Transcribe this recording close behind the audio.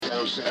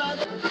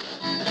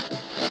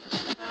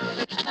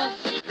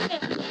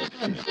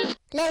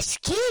Let's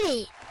get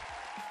it.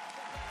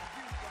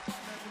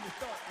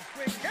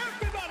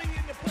 Everybody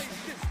in the place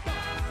just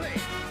start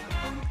saying,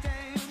 oh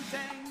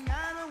dang,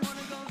 I don't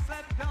wanna go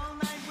slept all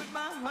night with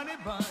my honey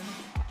bun.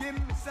 Give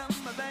me some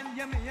of that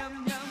yummy yum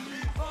yum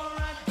before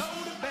I go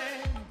to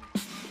bed.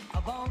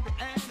 Of all the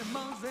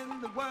animals in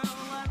the world,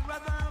 I'd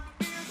rather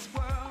be a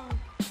squirrel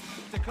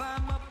to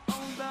climb up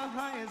on the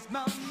highest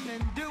mountain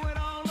and do it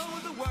all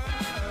over the world.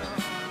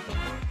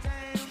 Oh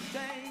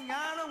dang,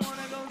 I don't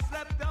wanna go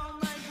slept all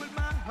night with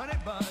my honey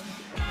bun.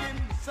 Give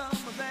me some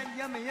of that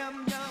yummy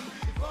yum yum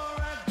before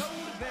I go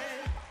to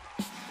bed.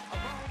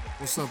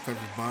 What's up,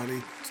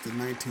 everybody? It's the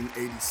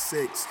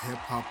 1986 Hip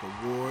Hop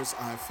Awards.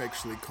 I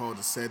affectionately call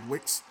the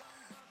Sedgwicks.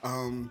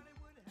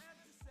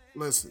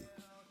 Listen.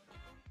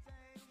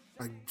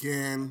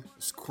 Again,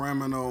 it's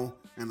criminal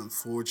and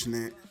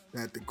unfortunate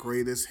that the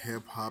greatest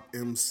hip hop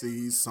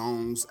MCs,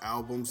 songs,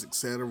 albums,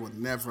 etc. were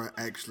never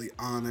actually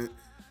honored.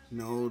 You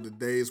know, the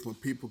days when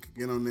people could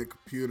get on their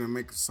computer and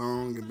make a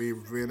song and be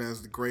revered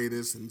as the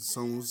greatest, and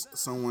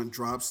someone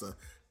drops an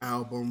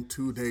album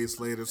 2 days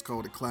later, it's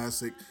called a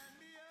classic.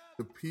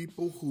 The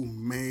people who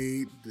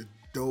made the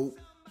dope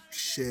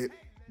shit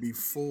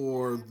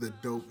before the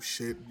dope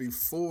shit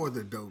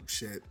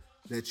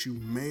that you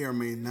may or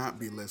may not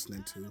be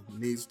listening to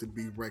needs to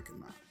be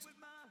recognized.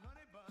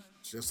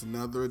 It's just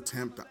another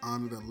attempt to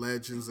honor the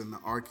legends and the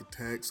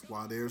architects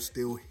while they're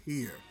still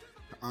here,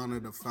 to honor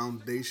the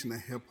foundation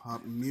of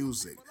hip-hop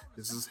music.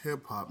 This is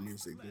hip-hop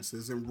music. This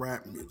isn't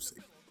rap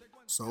music.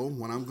 So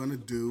what I'm going to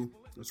do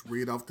is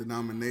read off the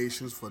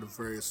nominations for the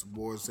various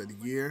awards of the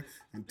year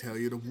and tell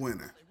you the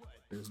winner.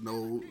 There's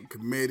no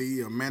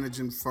committee or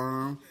managing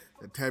firm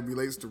that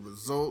tabulates the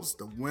results.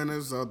 The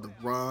winners are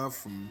derived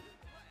from,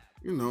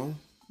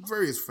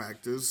 various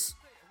factors,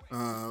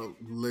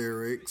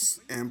 lyrics,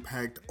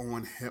 impact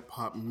on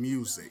hip-hop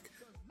music.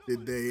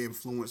 Did they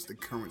influence the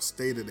current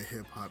state of the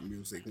hip-hop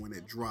music when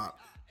it dropped?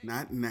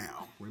 Not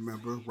now.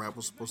 Remember, rap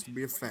was supposed to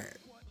be a fad.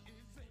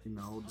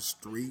 The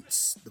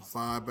streets, the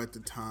vibe at the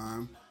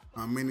time.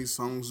 Many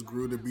songs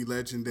grew to be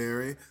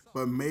legendary,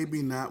 but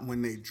maybe not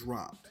when they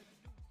dropped.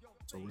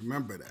 So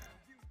remember that.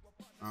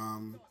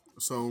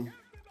 So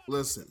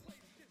listen,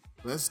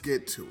 let's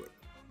get to it.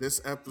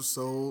 This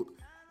episode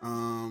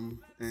and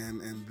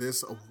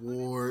this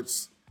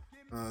awards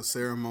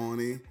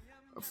ceremony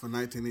for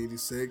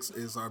 1986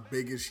 is our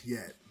biggest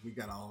yet. We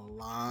got a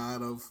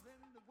lot of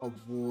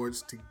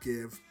awards to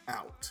give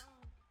out.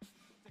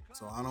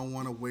 So I don't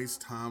want to waste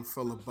time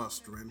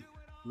filibustering.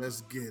 Let's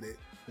get it.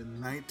 The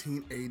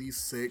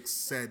 1986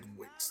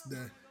 Sedgwicks,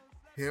 the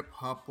Hip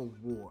Hop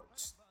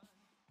Awards.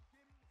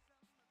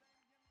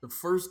 The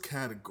first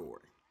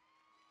category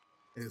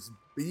is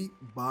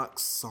Beatbox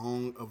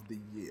Song of the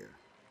Year.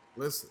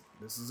 Listen,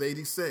 this is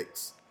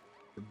 86.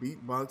 The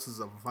beatbox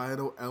is a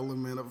vital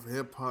element of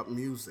hip-hop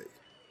music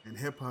and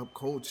hip-hop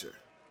culture.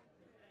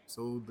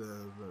 So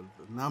the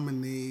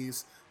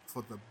nominees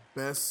for the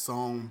best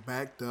song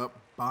backed up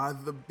by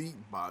the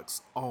beatbox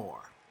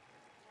are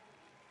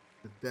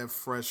the Def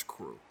Fresh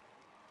Crew,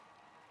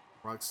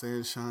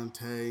 Roxanne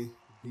Shante,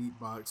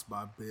 beatbox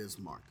by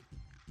Bismarck.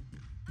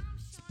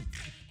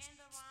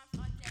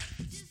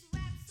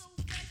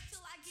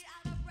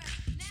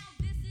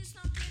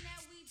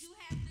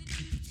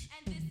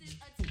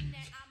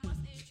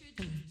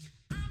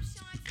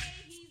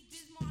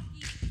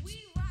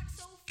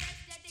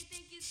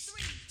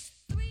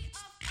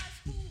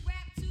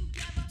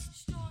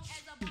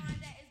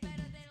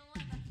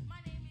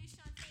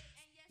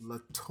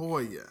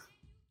 Latoya,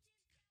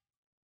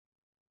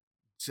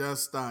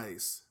 Just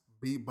Ice,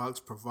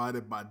 beatbox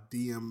provided by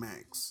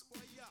DMX.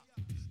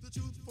 The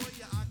truth for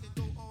you, I can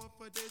go on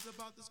for days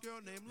about this girl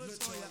named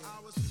Latoya.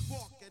 I was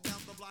walking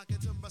down the block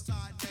into my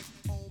side next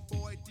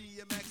homeboy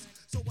DMX.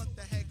 So what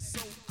the heck?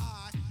 So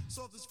I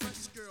saw this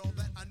fresh girl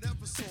that I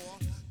never saw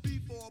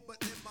before,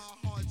 but in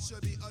my heart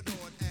should be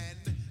adored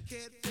and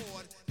cared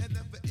for and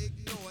never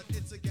ignored.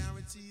 It's a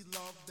guaranteed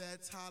love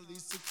that's highly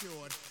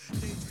secured.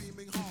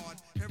 Daydreaming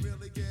hard and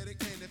really getting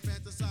in it,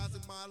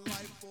 fantasizing my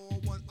life for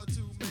 1 or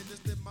 2 minutes.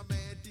 Then my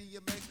man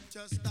DMX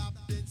just stopped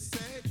and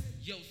said,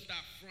 "Yo,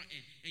 stop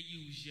fronting and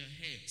use your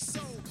head."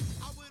 So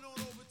I went on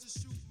over to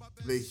shoot my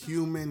best. The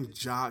Human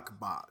Jock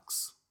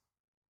Box,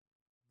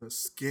 the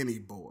Skinny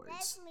Boys.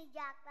 Play for me,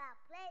 Jock that,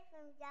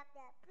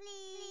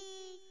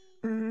 please.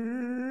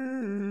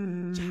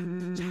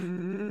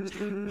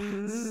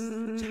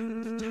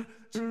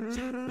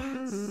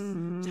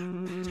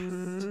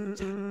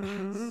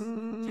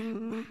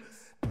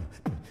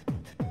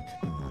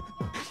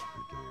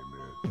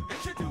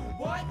 To do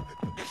what?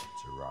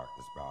 To rock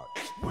the spot.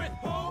 With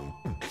who?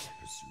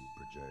 The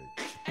Super J.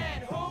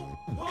 And who?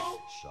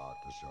 Shot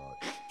the shot.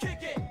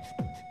 Kick it.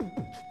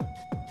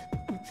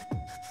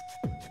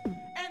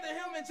 And the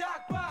human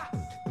jock box.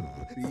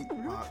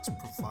 Beatbox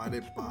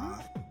provided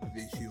by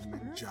the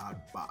Human Jock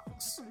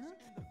Box.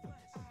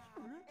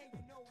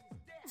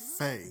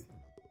 Faye,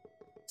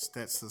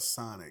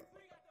 Stetsasonic,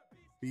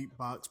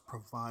 beatbox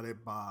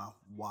provided by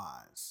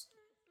Wise.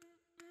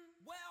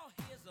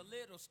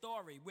 little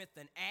story with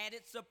an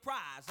added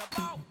surprise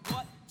about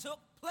what took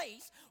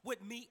place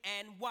with me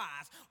and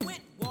Wise. Went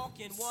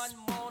walking one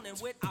morning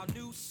with our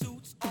new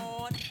suits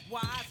on.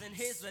 Wise in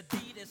his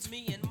Adidas,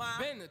 me and my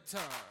Benetton.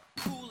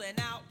 Cooling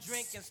out,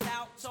 drinking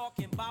stout,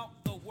 talking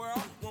about the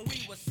world when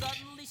we were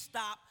suddenly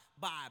stopped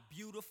by a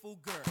beautiful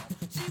girl.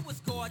 She was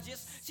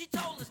gorgeous. She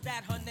told us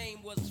that her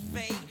name was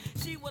Faye.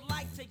 She would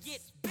like to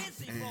get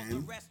busy for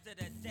the rest of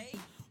the day.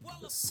 Well,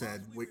 The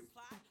Sedgwick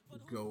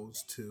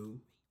goes to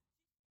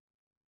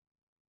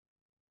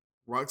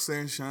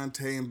Roxanne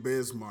Shante and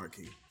Biz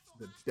Markie,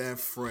 the Death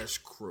Fresh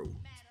crew.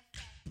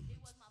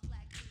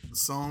 The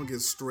song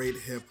is straight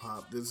hip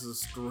hop. This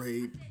is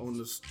straight on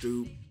the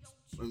stoop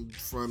in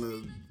front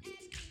of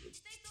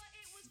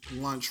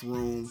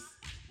lunchroom.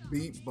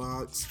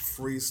 Beatbox,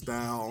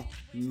 freestyle,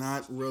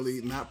 not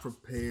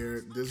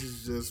prepared. This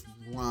is just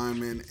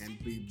rhyming and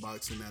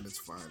beatboxing at its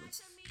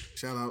finest.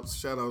 Shout outs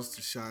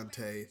to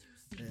Shantae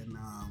and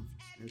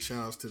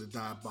shout outs to the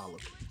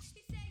Diabolical.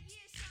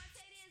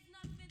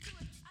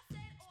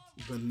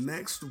 The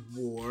next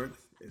award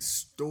is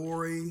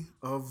Story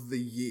of the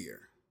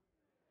Year.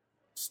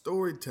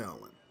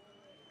 Storytelling,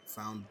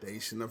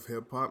 foundation of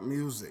hip hop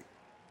music.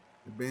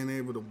 Being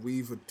able to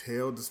weave a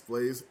tale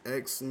displays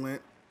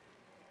excellent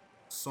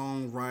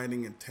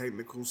songwriting and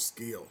technical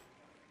skill.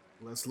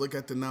 Let's look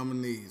at the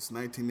nominees.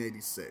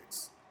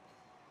 1986.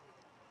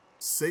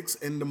 6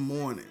 in the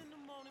Morning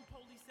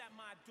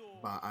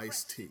by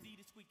Ice-T.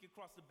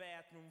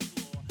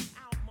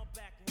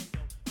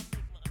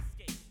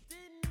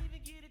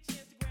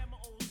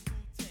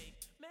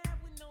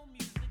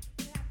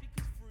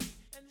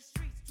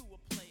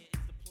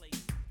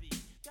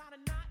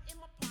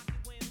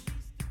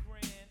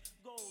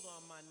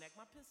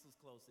 My pistol's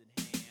close at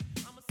hand.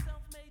 I'm a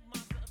self-made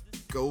monster of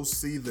this. Go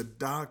See the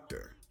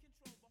Doctor.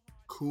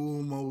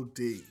 Cool Mo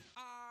D.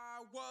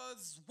 I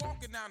was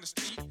walking down the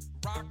street,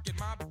 rocking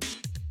my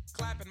beat,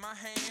 clapping my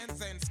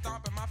hands and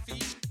stomping my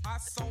feet. I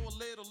saw a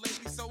little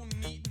lady so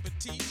neat and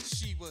petite.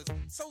 She was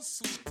so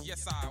sweet,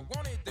 yes, I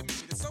wanted to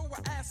meet her. So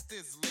I asked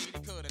this lady,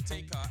 could I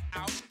take her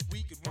out?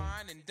 We could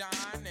wine and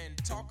dine and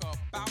talk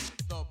about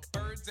the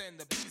birds and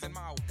the bees in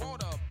my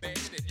water bed.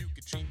 And you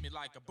could treat me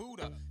like a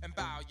Buddha and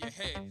bow your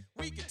head.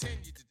 We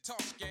continued to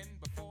talk, and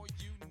before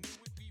you knew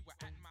it, we were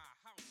at my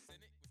house,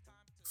 and it was time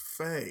to...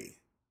 Faye.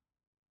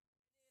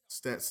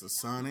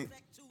 Stetsasonic.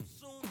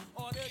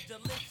 Order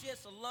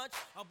delicious lunch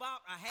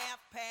about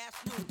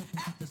 1:30 noon.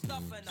 After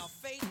stuffing our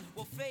face,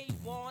 well, Faye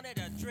wanted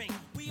a drink.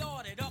 We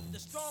ordered up the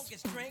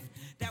strongest drink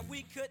that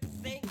we could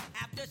think.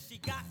 After she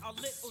got a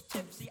little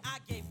tipsy, I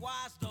gave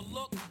Wise the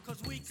look,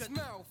 cause we could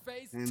smell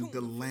Faye's And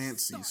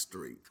Delancey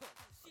Street.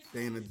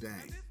 Dana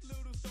Dang. This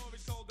little story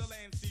called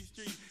Delancey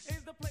Street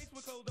is the place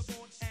where Coda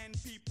born and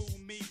people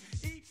meet.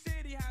 Each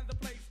city has a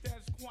place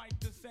that's quite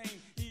the same,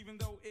 even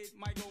though it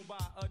might go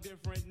by a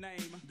different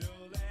name.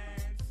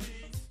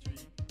 Delancey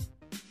Street,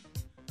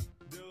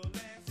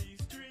 Delancey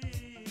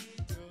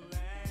Street,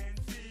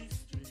 Delancey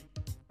Street.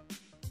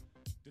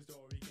 The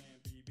story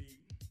can't be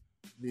beat.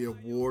 The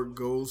award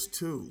goes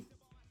to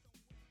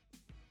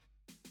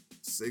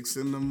 6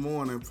 in the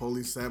Morning,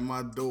 police at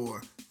my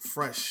door.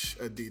 Fresh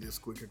Adidas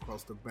squeak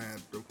across the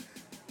bathroom.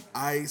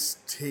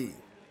 Ice-T.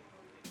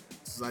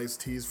 This is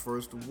Ice-T's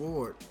first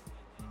award.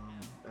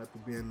 After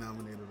being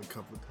nominated a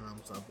couple of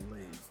times, I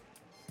believe.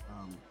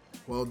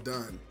 Well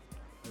done.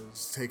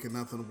 It's taking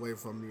nothing away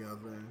from the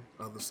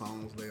other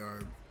songs. They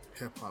are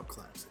hip-hop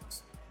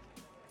classics.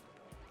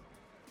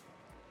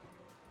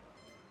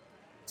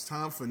 It's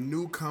time for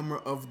Newcomer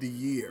of the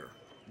Year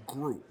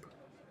group.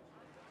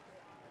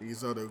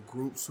 These are the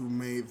groups who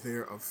made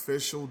their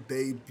official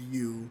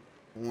debut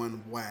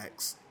on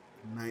Wax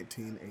in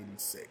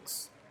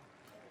 1986.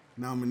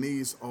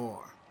 Nominees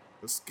are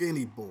the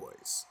Skinny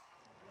Boys,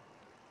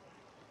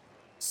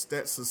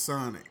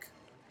 Stetsasonic,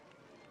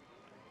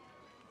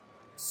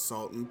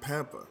 Salt and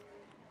Pepper,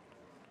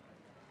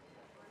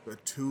 the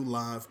 2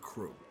 Live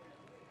Crew.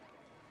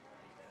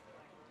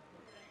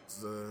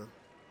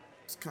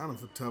 It's kind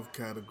of a tough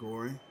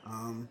category.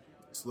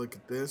 Let's look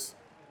at this.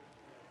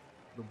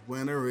 The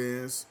winner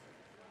is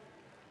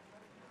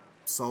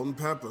Salt and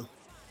Pepper.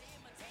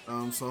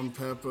 Salt and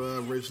Pepper,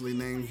 originally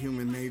named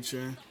Human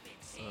Nature,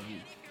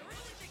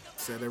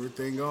 set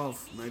everything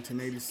off.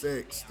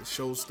 1986, the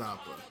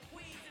Showstopper.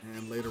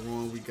 And later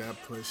on we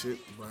got Push It,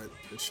 but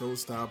the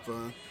Showstopper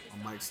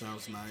on Mike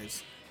Sounds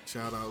Nice.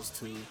 Shout outs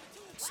to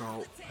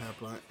Salt,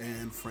 Pepper,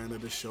 and friend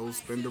of the show,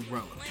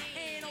 Spinderella.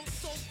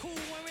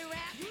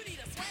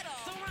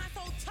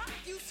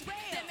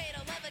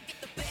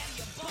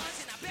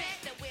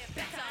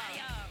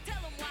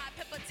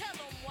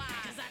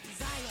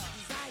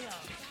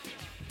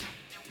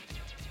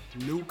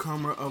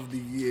 Newcomer of the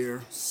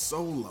Year,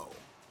 Solo.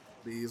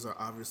 These are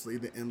obviously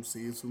the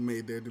MCs who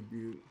made their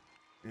debut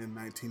in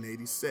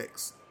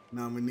 1986.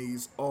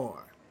 Nominees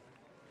are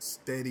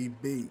Steady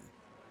B,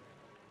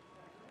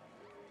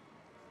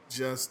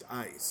 Just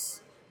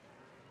Ice,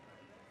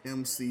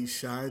 MC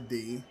Shy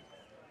D,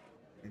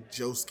 and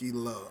Joski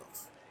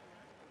Love.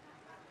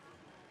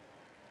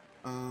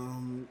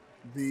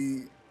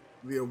 The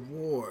The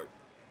award,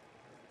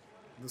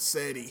 the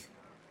SETI,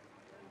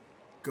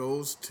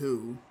 goes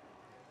to,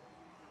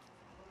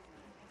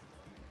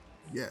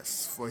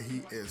 yes, for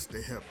he is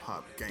the hip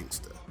hop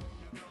gangster.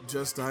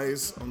 Just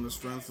Ice on the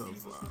strength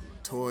of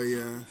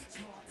Toya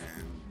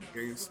and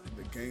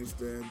the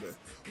gangster,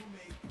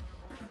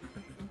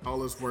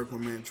 all his work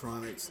with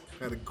Mantronics,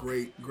 had a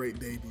great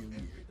debut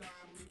year.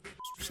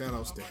 Shout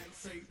outs to him.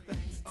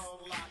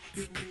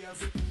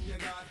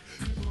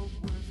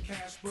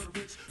 Cash but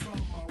rich from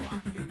my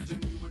rock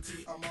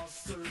ingenuity. I'm all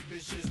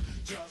vicious.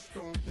 Just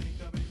don't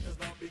think of it as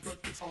love because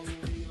it's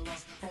only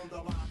lust. On the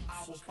block,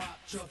 I will spot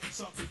ya.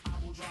 Something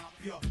I will drop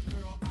ya.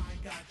 Girl, I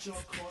got ya.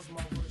 Cause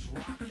my words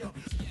rock ya.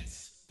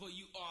 Yes, but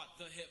you are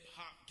the hip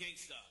hop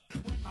gangster.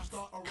 When I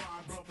start a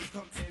rhyme, brothers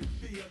come in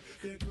fear.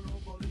 Their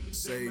girl believes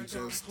Say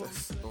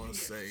justice or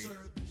say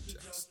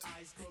just.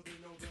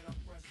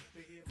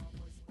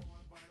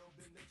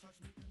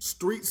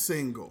 Street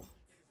single.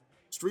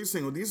 Street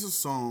single. These are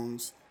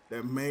songs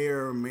that may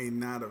or may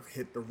not have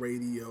hit the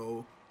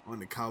radio on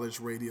the college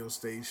radio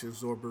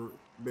stations or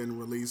been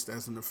released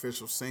as an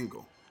official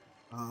single.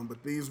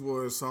 But these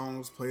were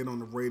songs played on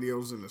the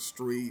radios in the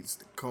streets,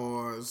 the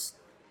cars,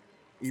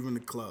 even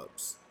the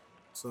clubs.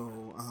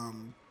 So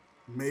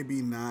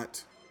maybe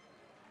not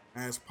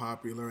as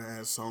popular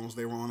as songs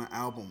they were on an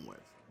album with,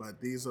 but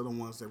these are the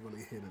ones that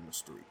really hit in the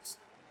streets.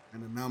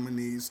 And the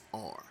nominees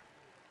are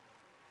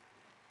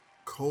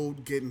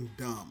Cold Getting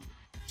Dumb,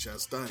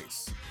 Just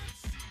Ice.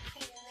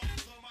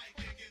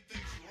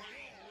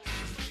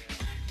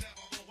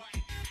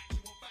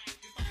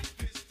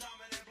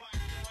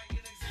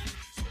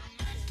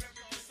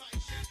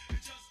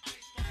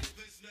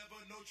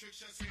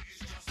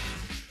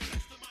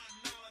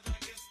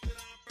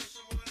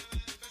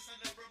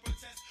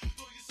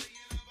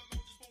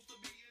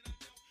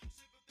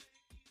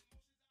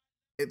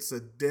 It's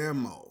a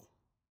Demo,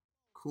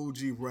 Cool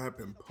G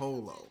rapping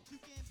Polo.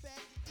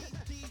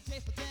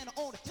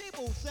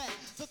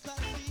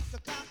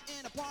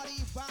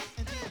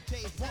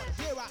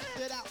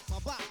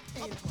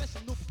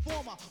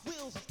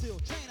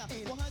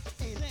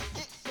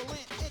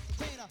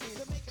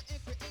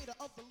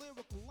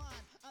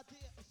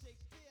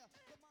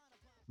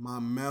 My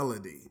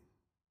Melody,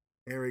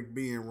 Eric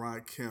B. and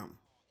Rakim.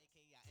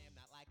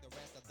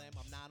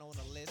 I'm not on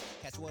the list.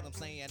 Catch what I'm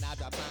saying? I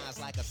drop lines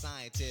like a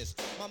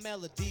scientist. My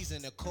melodies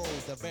in the code.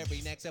 The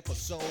very next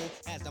episode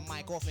has the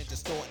mic off and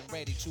distorting,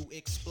 ready to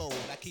explode.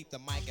 I keep the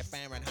mic at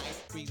Fahrenheit.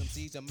 Freedom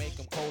seeds to make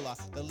them cola.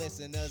 The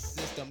listener's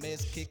system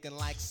is kicking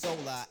like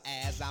solar.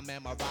 As I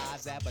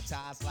memorize,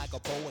 advertise like a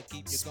poet.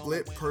 Keep you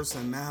Split going.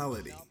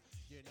 Personality,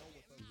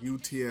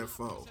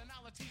 UTFO.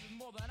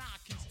 More than I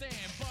can stand,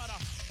 but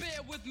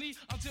bear with me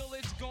until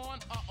it's gone.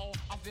 Uh-oh,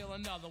 I feel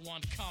another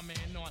one coming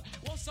on.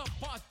 What's up,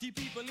 party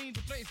people in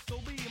the place to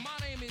be? My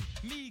name is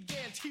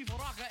Miguel Chief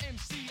Rocker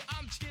MC.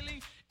 I'm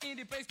chilling in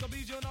the place to be,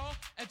 you know.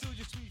 And to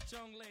your sweet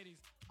young ladies,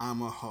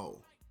 I'm a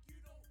Hoe,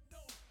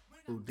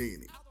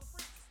 Houdini.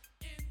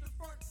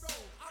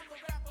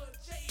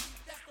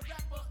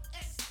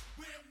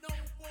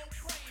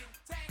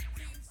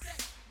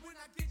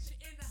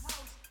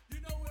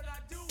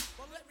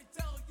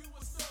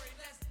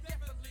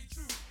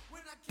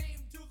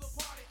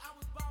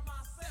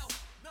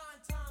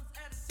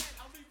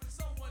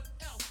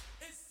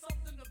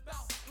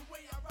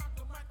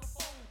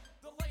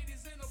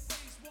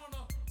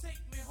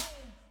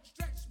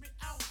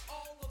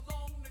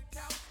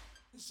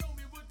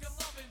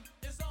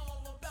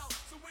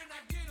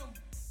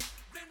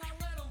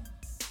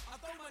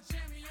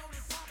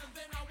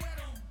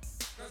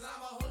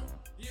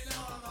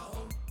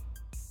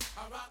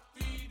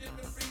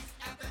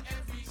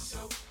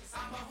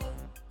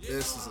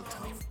 This is a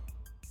tough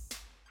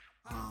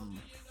one.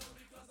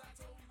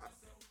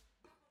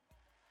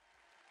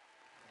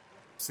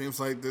 Seems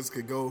like this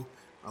could go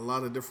a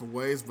lot of different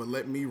ways, but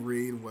let me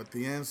read what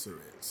the answer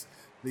is.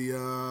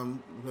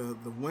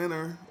 The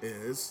winner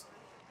is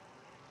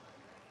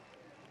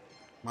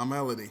My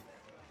Melody,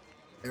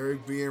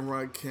 Eric B. and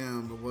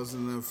Rakim. It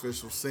wasn't an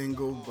official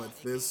single,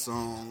 but this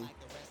song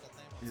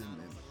in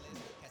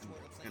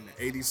the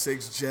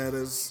 86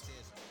 Jettas,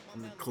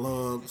 in the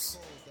clubs,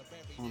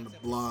 on the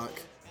block,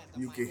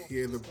 you can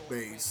hear the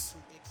bass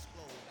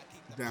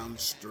down the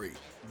street.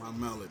 My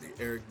Melody,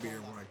 Eric B.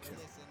 and Rakim.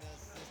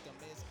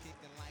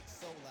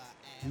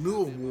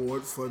 New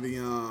award for the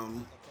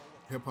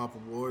Hip Hop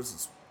Awards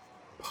is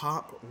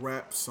Pop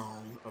Rap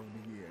Song of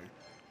the Year.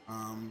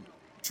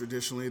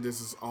 Traditionally,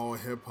 this is all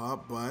hip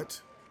hop, but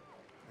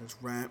as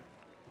rap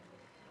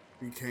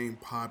became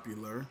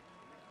popular,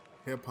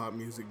 hip hop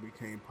music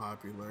became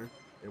popular,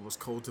 it was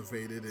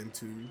cultivated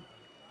into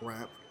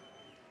rap.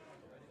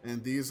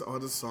 And these are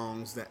the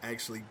songs that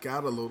actually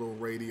got a little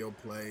radio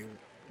play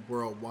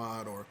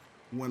worldwide or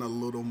went a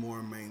little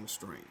more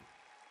mainstream.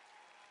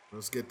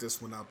 Let's get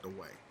this one out the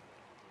way.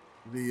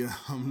 The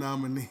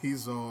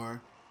nominees are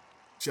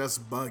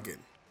Just Buggin',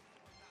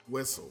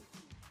 Whistle.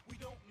 We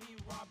don't mean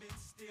robbing,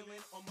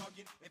 stealing, or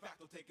mugging. In fact,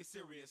 don't take it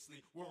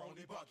seriously. We're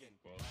only bugging.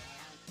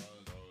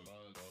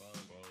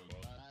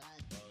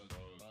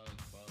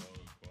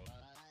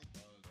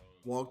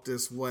 Walk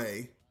This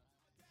Way,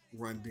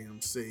 Run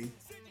DMC.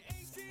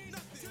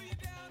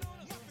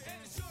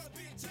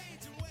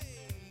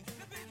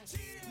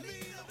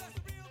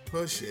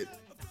 Push It,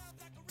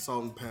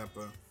 Salt and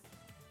Pepper.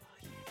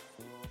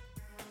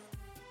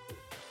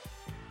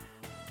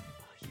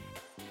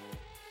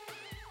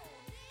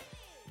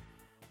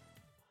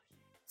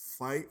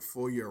 Fight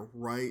for Your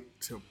Right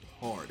to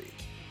Party.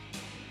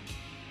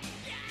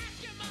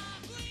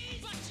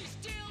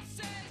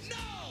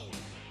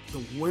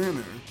 The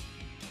winner,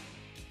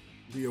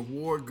 the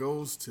award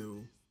goes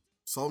to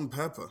Salt and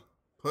Pepper,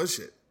 Push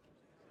It.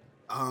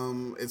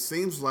 It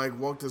seems like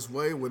Walk This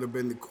Way would have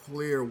been the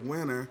clear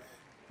winner,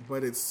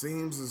 but it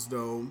seems as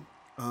though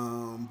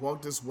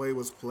Walk This Way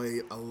was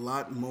played a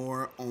lot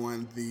more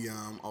on the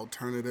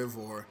alternative,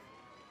 or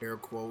air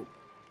quote,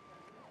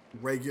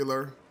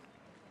 regular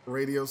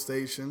radio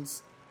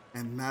stations,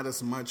 and not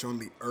as much on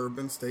the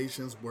urban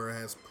stations,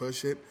 whereas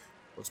Push It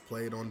was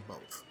played on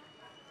both.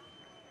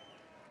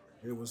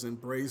 It was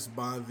embraced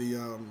by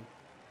the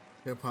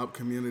hip-hop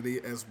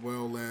community as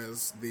well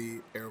as the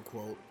air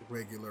quote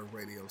regular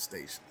radio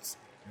stations,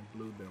 and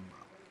blew them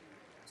up.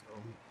 So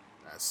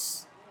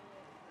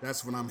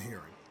that's what I'm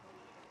hearing.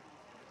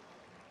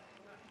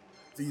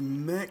 The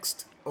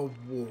next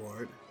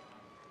award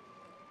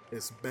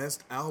is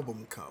Best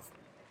Album Cover.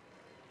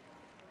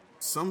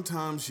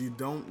 Sometimes you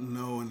don't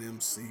know an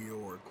MC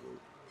or a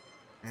group,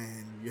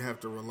 and you have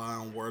to rely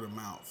on word of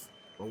mouth.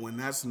 But when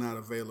that's not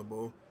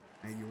available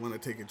and you want to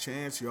take a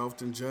chance, you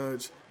often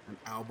judge an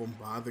album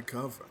by the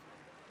cover.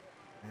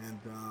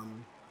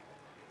 And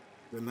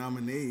the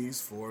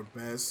nominees for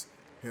Best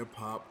Hip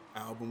Hop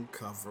Album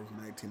Cover of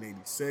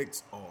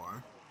 1986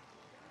 are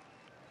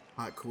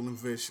Hot, Cool, and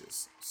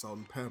Vicious, Salt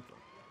and Pepper.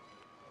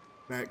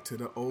 Back to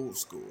the Old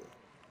School,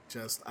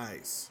 Just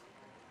Ice.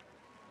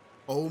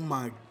 Oh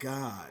My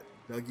God,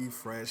 Dougie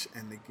Fresh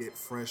and the Get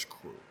Fresh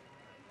Crew.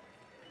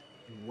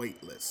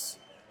 Weightless,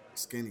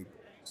 Skinny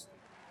Boys.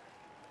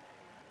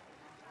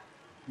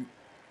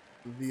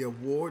 The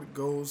award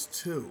goes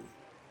to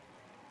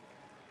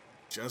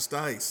Just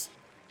Ice,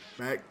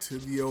 Back to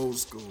the Old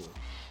School.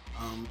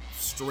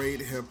 Straight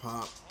hip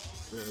hop,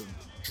 the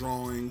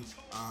drawing,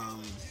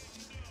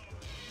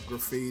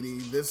 graffiti.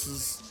 This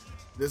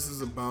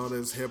is about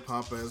as hip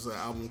hop as an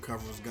album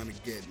cover is gonna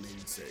get in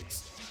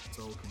 '86.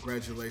 So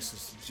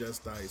congratulations to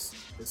Just Ice,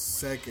 the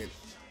second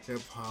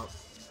hip hop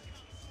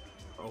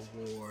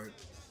award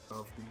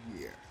of the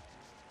year.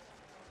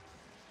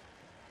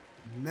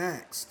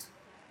 Next,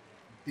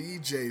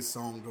 DJ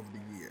Song of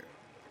the Year.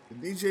 The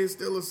DJ is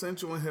still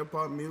essential in hip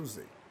hop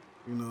music.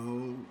 You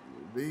know,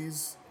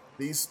 these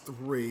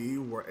three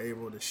were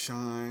able to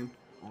shine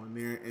on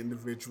their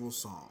individual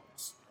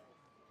songs.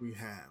 We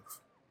have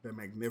the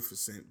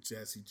magnificent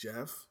Jazzy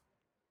Jeff.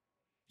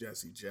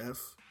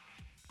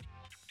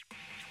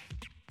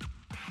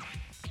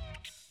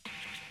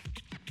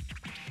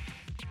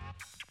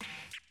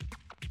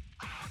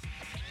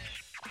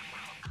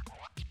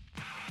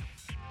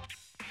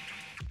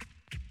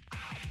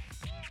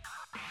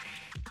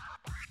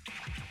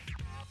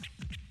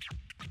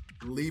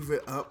 Leave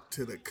It Up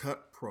to the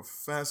Cut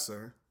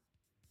Professor,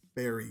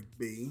 Barry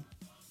B.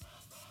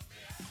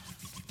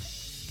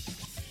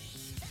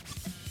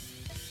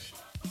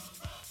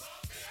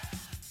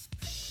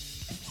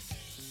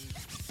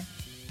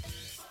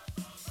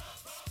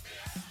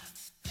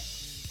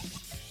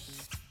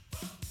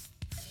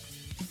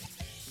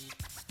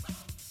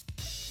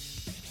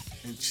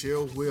 And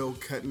Chill Will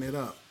Cutting It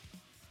Up,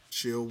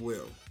 Chill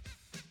Will.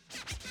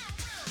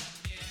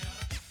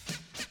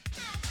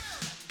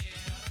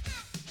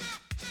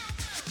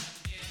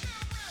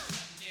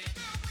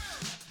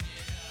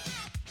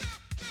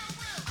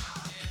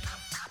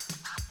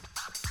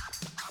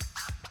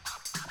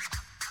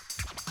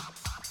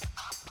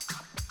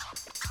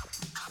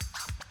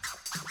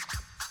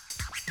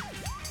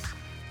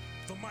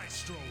 The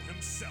maestro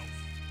himself,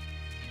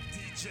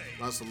 DJ.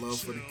 Lots of love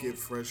for the Get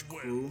Fresh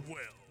crew.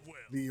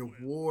 The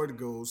award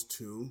goes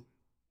to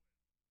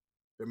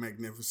the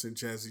magnificent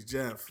Jazzy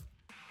Jeff.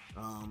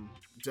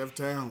 Jeff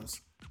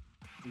Towns,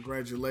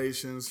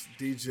 congratulations,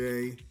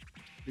 DJ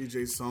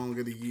Song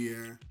of the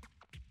Year,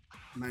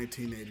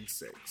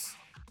 1986.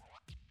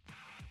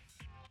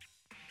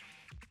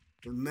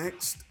 The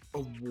next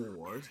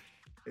award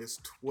is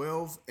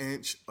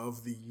 12-inch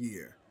of the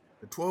year.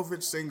 The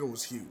 12-inch single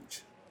was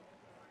huge.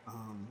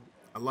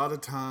 A lot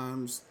of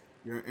times,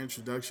 your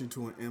introduction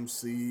to an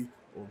MC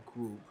or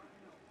group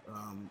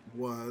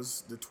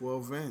was the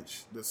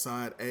 12-inch. The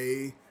side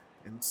A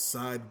and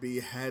side B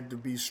had to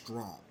be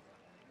strong.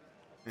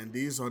 And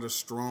these are the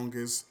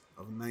strongest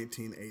of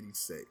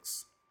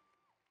 1986.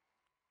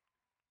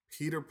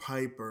 Peter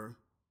Piper,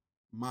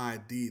 My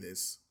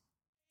Adidas,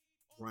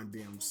 Run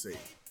DMC.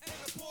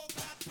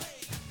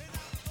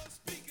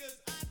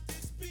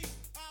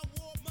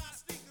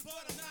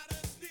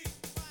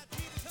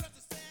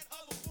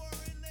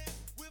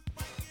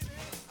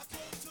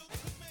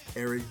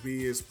 Eric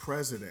B is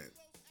President,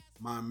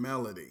 My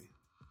Melody,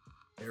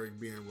 Eric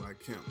B and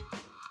Rakim.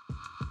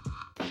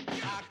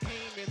 I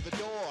came in the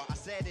door, I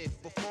said it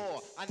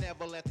before. I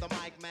never let the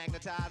mic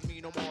magnetize me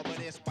no more, but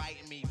it's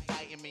biting me,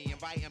 fighting me,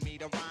 inviting me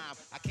to rhyme.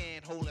 I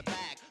can't hold it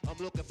back. I'm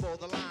looking for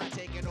the line,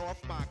 taking off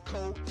my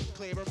coat,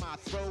 clearing my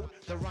throat.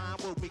 The rhyme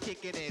will be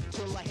kicking in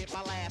till I hit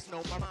my last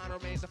note. My mind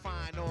remains to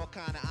find all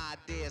kind of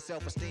ideas.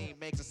 Self-esteem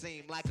makes it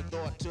seem like a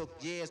thought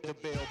took years to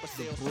build, but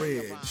still The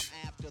Bridge,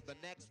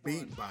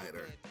 Beat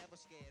Biter,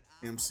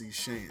 MC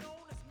Shan.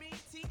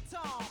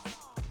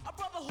 A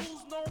brother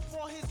who's known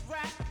for his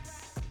rap,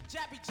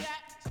 Jappy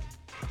Jack,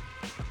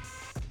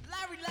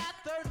 Larry Ladd,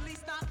 third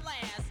least not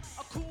last.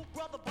 A cool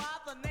brother by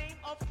the name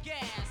of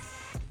Gas.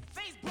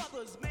 Face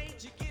Brothers made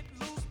you get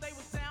loose. They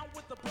was down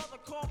with the brother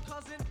called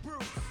Cousin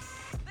Bruce.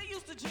 They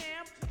used to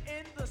jam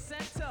in the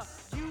center.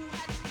 You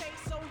had to pay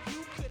so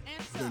you could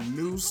enter.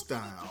 The New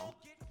Style,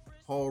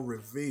 Paul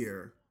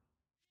Revere,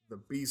 the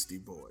Beastie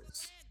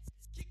Boys.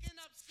 Kicking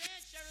up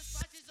sand, sheriff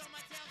spices on my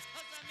tail,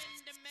 'cause I'm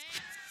in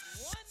demand.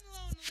 One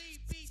lonely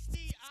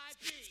beastie I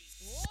be,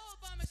 all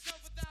by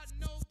myself without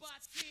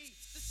nobody.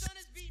 The sun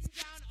is beating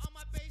down on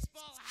my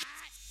baseball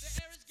hat.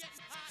 The air is getting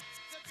hot,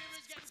 the beer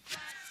is getting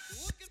flat.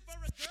 Looking for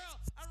a girl,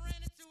 I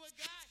ran into a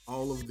guy.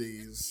 All of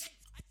these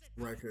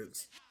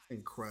records,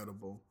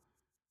 incredible.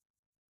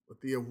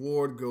 But the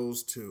award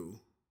goes to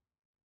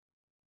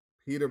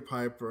Peter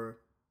Piper,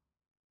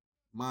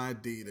 My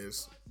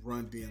Adidas,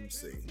 Run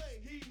DMC.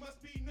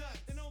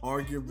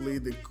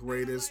 Arguably the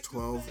greatest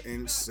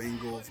 12-inch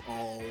single of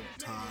all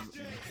time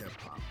in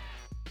hip-hop.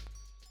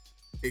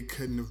 It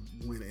couldn't have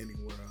went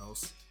anywhere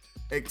else,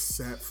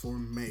 except for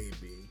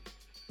maybe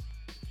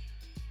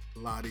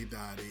Lottie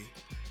Dottie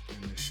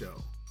in the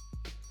show.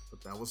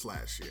 But that was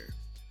last year.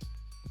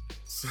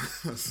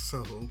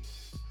 So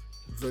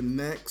the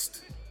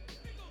next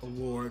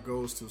award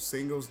goes to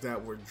singles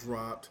that were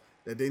dropped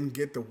that didn't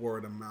get the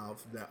word of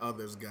mouth that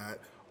others got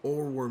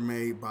or were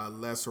made by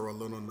lesser or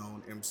little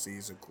known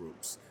MCs or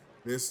groups.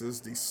 This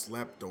is the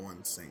slept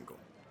on single.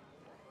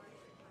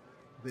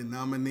 The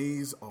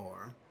nominees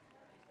are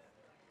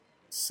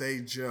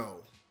Say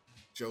Joe,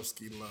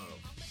 Joski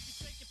Love.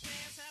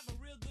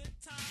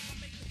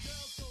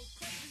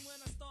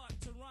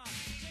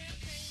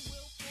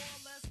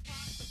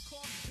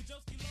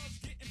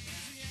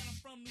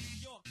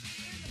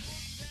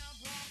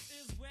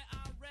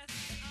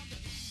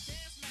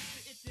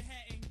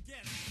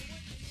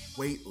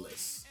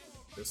 Weightless,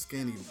 the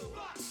Skinny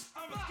Boys.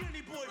 I'm a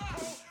skinny boy,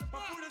 bro. My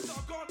food is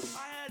all gone.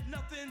 I had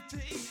nothing to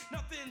eat,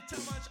 nothing too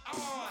much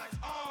on.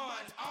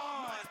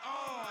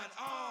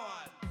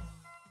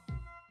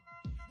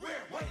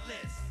 We're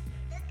weightless.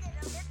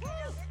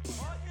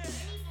 Oh yeah.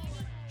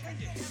 Can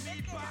you hear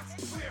me,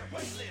 box? We're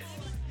weightless.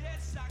 Yeah,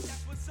 Shock,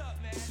 that's what's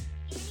up, man.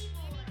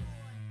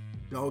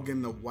 Dog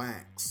in the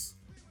Wax,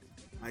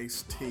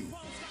 Ice T.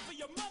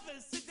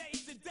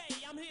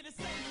 I'm here to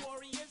say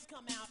warriors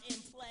come out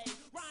and play.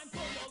 Rhyme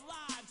for your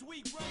lives,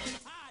 weak, running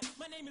high.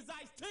 My name is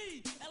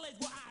Ice-T, LA's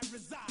where I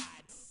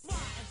reside. Fly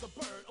as a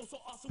bird, oh so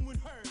awesome when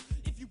heard.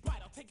 If you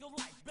bite, I'll take your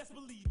life, best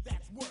believe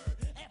that's word.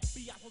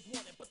 FBI was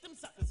wanted, but them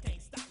suckers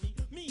can't stop me.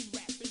 Mean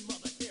rapping,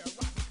 mother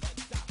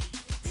terrorizing,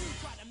 Gaddafi. You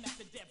try to match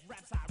the death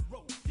raps I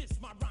wrote. This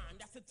my rhyme,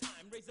 that's the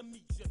time, razor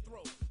meets your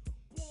throat.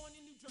 Born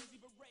in New Jersey,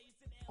 but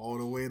raised in All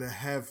the Way to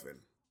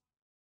Heaven,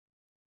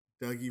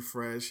 Dougie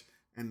Fresh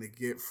and the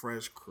Get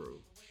Fresh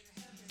crew.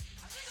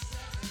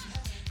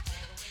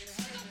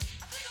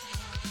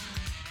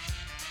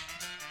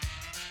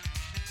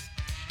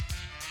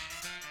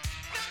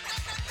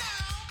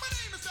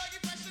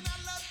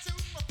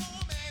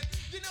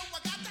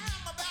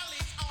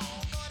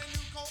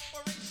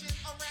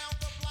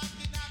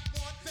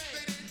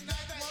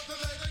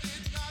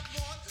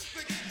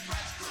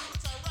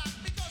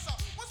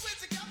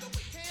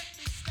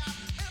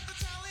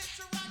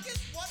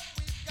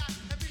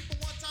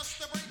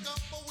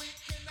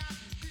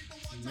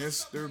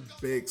 Mr.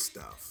 Big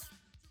Stuff,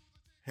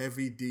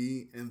 Heavy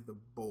D and the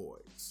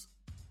Boys.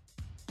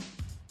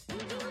 I'm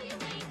rough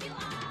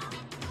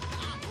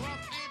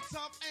and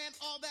tough and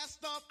all that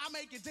stuff. I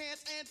make you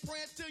dance and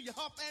prance till you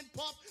huff and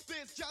puff.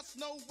 There's just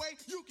no way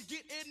you can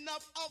get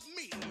enough of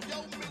me.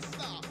 Yo,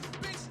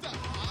 Mr. Big Stuff.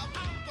 I'm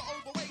the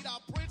overweight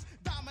prince,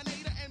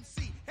 dominator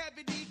MC,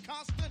 heavy D,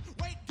 constant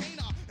weight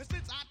gainer. And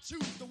since I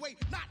choose the way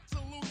not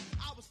to lose,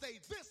 I will stay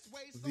this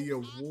way. So The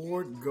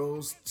award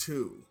goes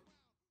to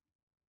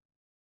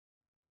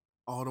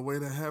All the Way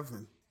to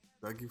Heaven,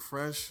 Dougie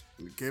Fresh,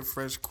 and the Get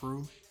Fresh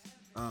crew.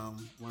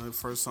 One of the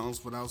first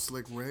songs without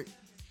Slick Rick.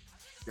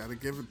 Gotta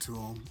give it to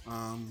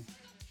him.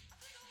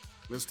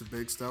 Mr.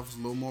 Big Stuff was a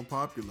little more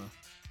popular.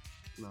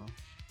 You know,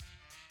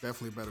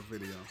 definitely a better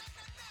video.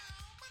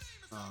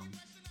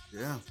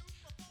 Yeah.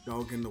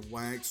 Dog in the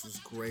Wax was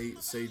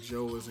great. Say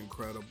Joe is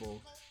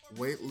incredible.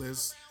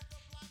 Weightless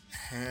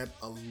had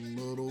a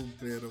little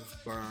bit of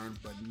burn,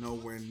 but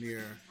nowhere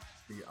near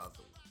the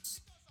other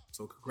ones.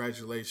 So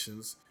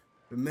congratulations.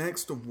 The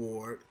next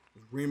award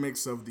is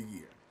Remix of the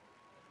Year.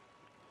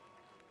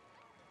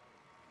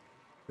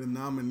 The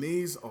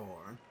nominees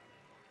are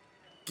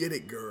Get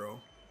It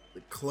Girl,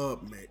 the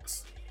Club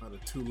Mix by the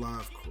 2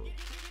 Live Crew.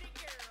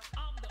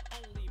 I'm the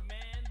only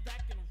man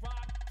that can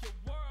rock your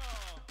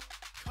world.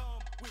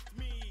 Come with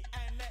me.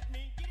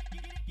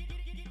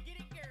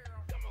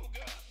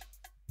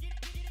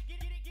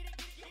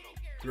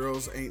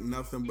 Girls Ain't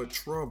Nothing But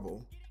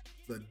Trouble,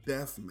 the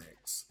Death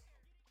Mix.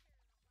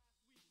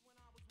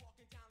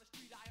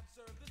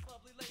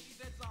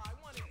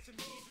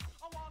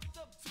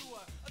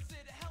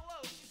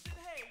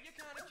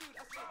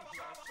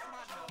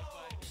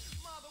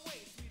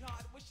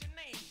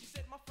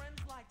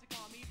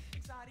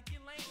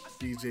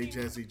 DJ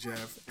Jazzy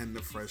Jeff and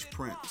the Fresh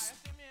Prince.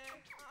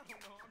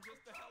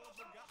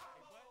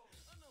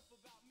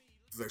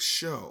 The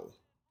Show,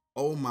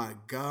 Oh My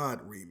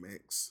God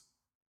remix,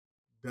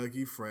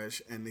 Dougie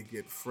Fresh and the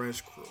Get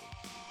Fresh crew.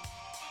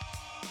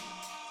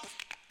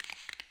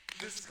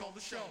 This is called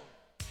The Show.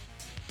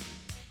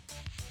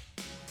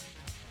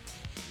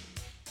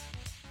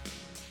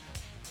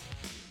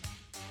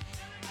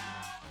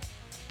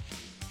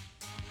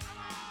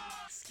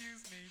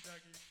 Excuse me,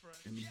 Dougie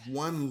Fresh. And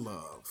One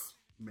Love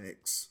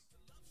mix,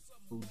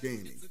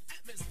 Houdini.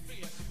 There's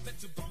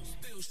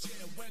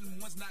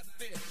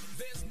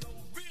no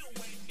real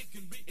way it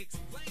can be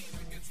explained.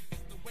 I guess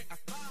it's the way I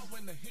feel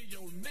when I hear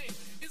your name.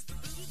 It's the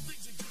little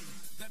things you do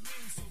that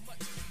mean so much.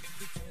 It's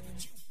the care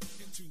that you put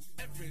into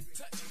every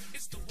touch.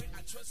 It's the way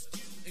I trust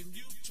you and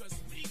you trust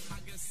me. I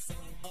guess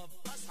some of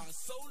us are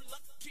so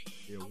lucky.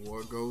 The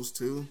award goes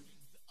to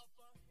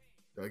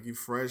Dougie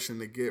Fresh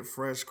and the Get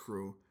Fresh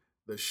crew.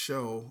 The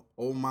Show,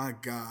 Oh My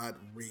God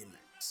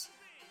remix,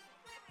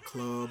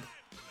 Club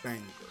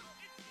Banger.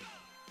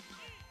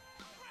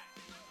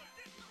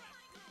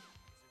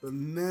 The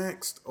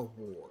next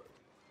award,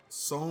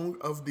 Song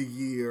of the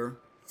Year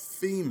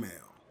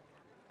Female.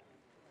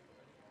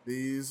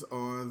 These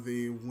are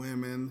the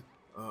women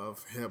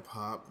of hip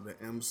hop, the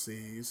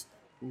MCs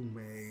who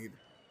made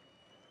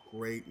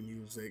great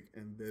music,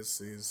 and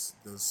this is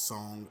the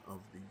Song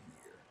of the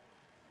Year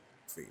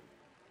Female.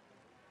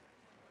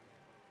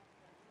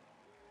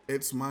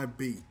 It's My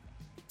Beat,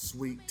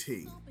 Sweet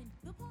Tea.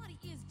 The party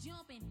is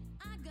jumping.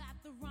 I got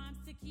the rhymes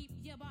to keep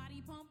your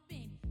body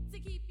pumping. To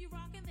keep you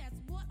rocking, that's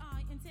what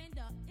I intend.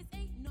 It's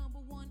ain't number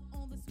one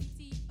on the Sweet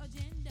Tea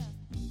agenda.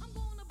 I'm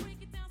gonna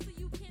break it down so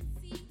you can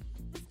see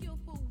the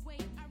skillful way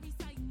I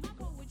recite my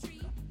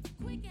poetry.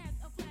 Quick as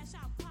a flash,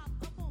 I'll pop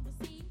up on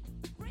the scene.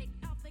 Break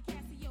out the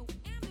Casio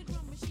and the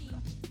drum machine.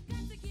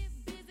 Got to get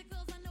busy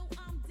cause I know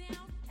I'm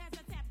down. As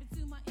I tap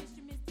into my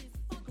instruments, this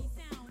funky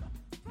sound.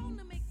 Prone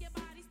to make your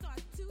body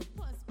start to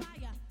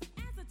perspire.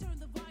 As I turn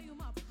the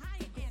volume up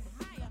higher and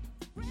higher.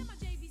 Grab my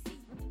JVC,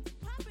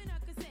 pop in a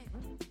cassette.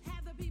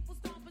 Have the people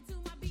stomping to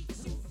my beat,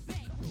 shoot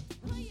back.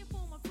 Play it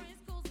for my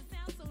friends cause it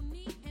sounds so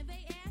neat. And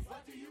they ask,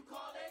 what do you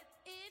call it?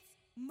 It's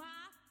my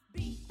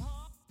beat.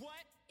 Huh?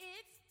 What?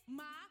 It's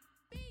my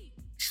beat.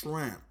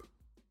 Tramp,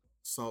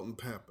 Salt and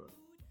Pepper.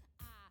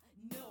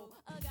 No,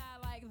 a guy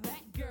like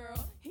that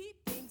girl, he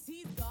thinks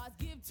he's God's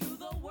gift to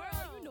the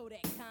world. You know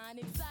that kind,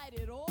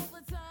 excited all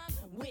the time,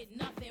 with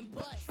nothing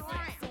but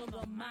sex on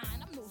the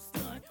mind. I'm no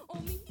stunt,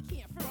 on me you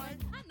can't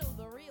front. I know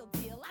the real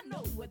deal, I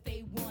know what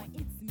they want.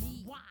 It's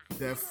me. Why?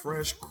 That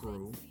Fresh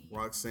crew,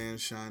 Roxanne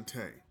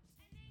Shante.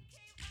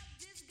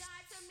 This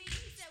guy to me,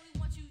 he said we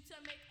want you to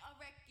make a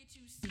record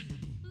you see.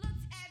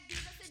 Looked at me,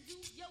 I said, do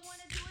you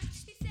wanna do it?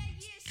 He said,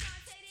 yeah,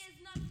 Shante, there's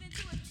nothing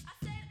to it. I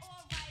said,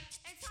 alright,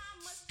 and time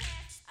must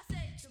pass. I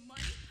said, the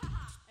money,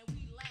 haha, and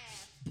we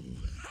laughed.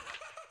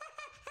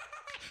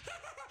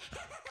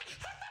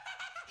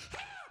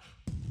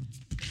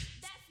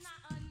 That's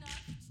not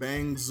enough.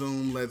 Bang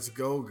Zoom Let's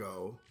Go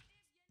Go,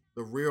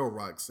 the real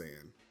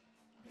Roxanne.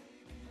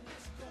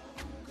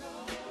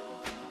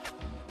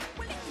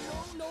 Well, if you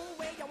don't know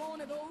where you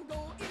wanna go,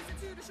 is it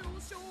to the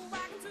show,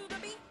 rockin' to the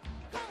beat?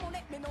 Come on,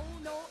 let me know,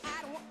 no,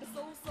 I don't want the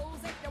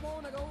so-sos. If you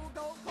wanna go,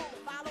 come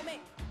follow me.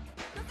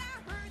 'Cause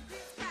I heard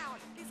this crowd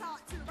is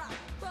hard to rock,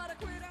 but a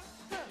quitter,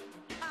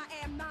 I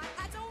am not.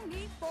 I don't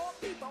need 4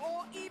 people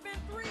or even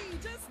 3,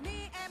 just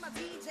me and my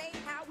DJ,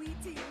 how we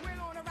team. We're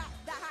gonna rock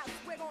the house,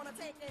 we're gonna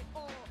take it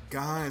all.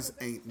 Guys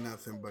Ain't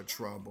Nothing But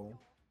Trouble,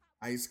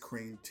 Ice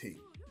Cream Tea.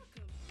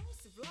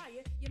 Compulsive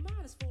liar, your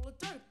mind is full of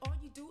dirt. All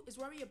you do is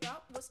worry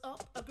about what's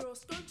up a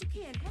girl's skirt. You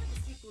can't have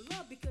a secret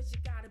love because you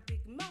got a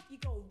big mouth. You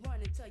go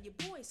run and tell your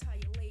boys how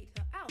you laid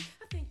her out.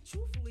 I think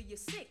truthfully you're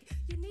sick.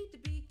 You need to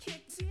be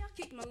kicked. See, I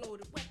keep my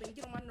loaded weapon.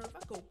 Get on my nerve, I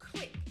go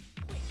click.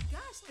 Quick,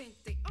 guys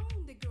think they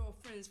own their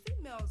girlfriends.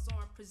 Females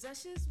aren't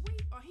possessions. We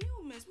are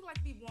humans. We like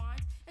to be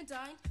wined and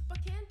dined by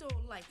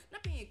candlelight.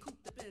 Not being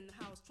cooped up in the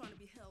house trying to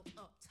be held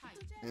up tight.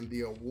 And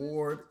the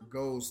award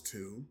goes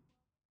to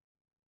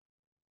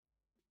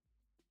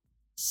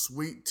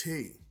Sweet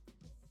Tea,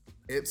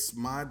 It's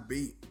My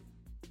Beat.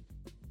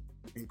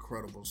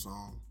 Incredible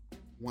song.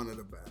 One of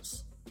the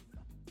best.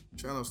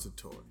 Shout outs to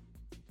Toy.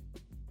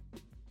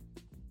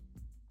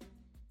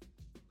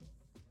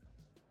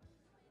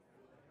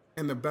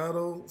 In the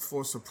battle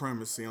for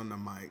supremacy on the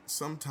mic,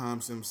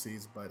 sometimes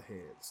MCs butt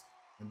heads.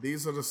 And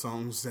these are the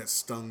songs that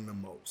stung the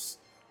most.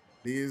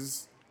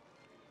 These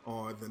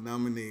are the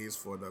nominees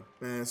for the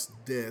best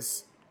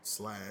diss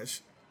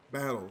 /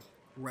 battle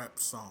rap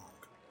song.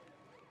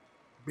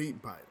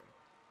 Beat Biter,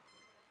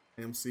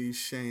 MC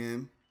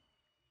Shan,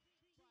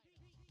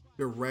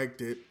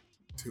 directed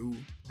to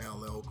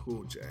LL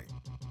Cool J.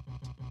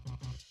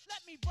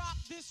 Let me rock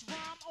this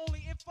rhyme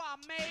only if I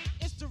may.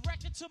 It's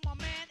directed to my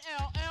man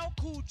LL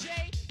Cool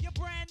J. Your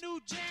brand new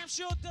jam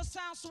sure does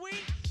sound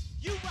sweet.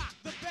 You rock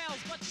the bells,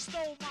 but you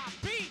stole my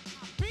beat.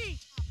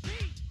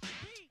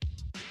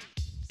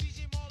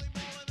 CJ Marley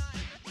Marl and I am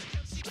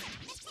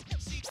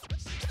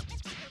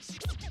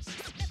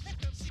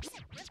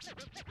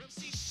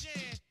MC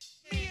Shan.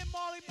 Me and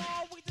Marley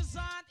Marl, we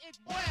designed it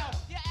well.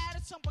 You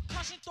added some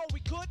percussion, thought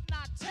we could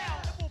not tell.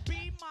 It will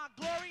be my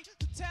glory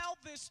to tell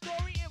this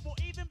story. It will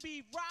even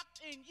be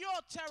rocked in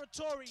your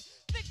territory.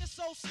 Think it's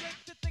so slick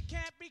that they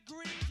can't be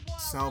greased.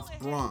 South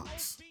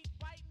Bronx,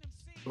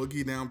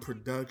 Boogie Down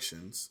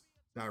Productions,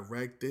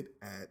 directed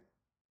at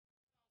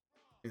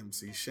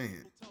MC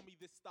Shan. Tell me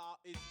this style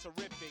is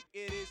terrific.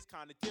 It is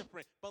kind of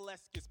different, but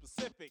let's get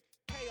specific.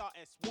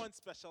 KRS-One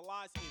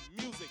specialized in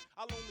music.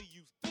 I'll only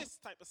use this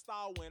type of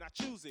style when I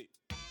choose it.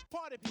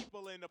 Party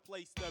people in the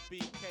place to be.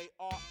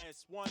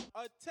 KRS-One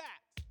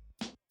attacked.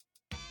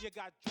 You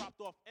got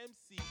dropped off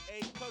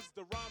MCA cause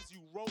the rhymes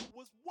you wrote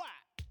was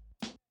whack.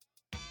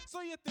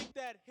 So you think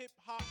that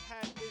hip-hop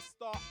had its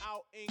start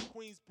out in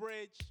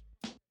Queensbridge?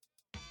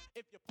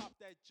 If you pop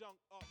that junk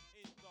up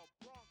in the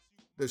Bronx,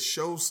 The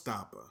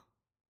Showstopper,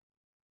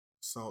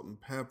 Salt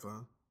and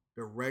Pepper,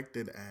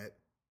 directed at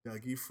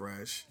Dougie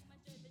Fresh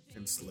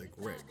and Slick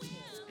Rick. And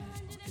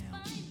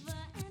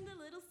the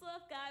little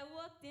soft guy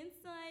walked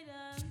inside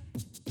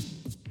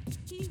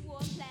he wore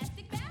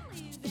plastic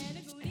valleys and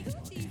a goody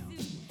Gucci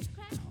suit.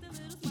 Cracked a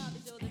little smile to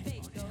show the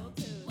face gold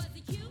too. Was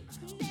he cute?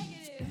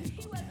 Negative.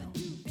 He was a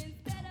dupe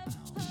instead of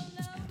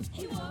polo.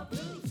 He wore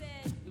blue. He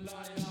said,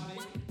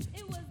 what?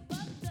 It was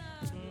butter.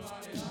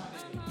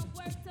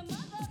 Worked to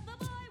mother. The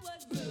boy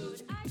was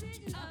rude. I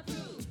didn't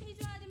approve. He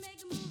tried to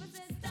make a move. I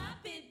said,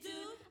 stop it,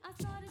 dude. I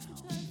started to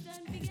curse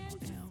and began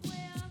to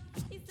swear.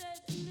 He said,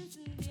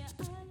 listen, dear,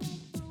 I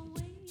like the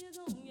way you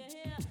comb your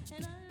hair,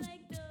 and I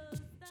like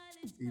those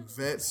stylish.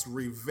 Yvette's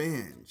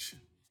Revenge,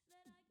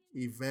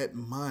 Yvette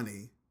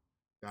Money,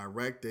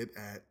 directed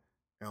at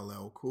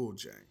LL Cool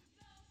J.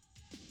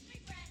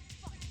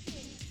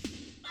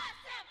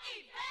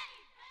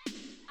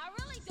 I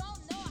really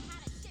don't know how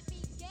the shit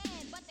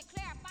began, but to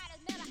clarify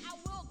this matter, I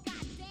will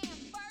goddamn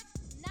first,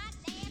 not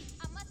last.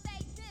 I must say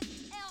this,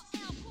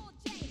 LL Cool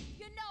J,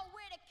 you know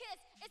where to kiss.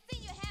 It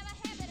seems you have a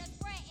habit of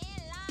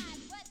spreading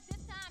lies, but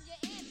this time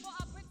you're in for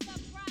a brick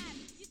surprise.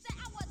 You said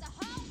I was a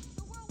hoe,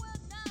 the world will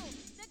know.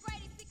 The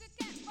greatest secret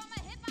kept from a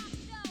hip hop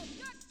show.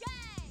 You're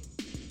gay,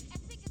 and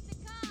secrets to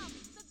come.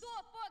 So do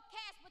it for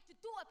cash, but you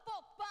do it for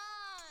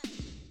fun.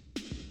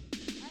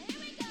 Here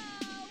we go.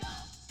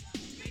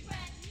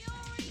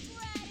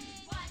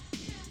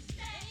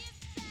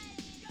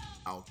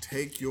 I'll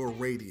Take Your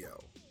Radio,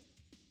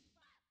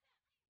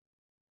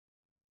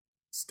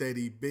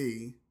 Steady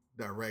B,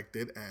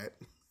 directed at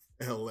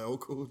LL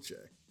Cool J.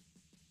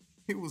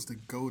 He was the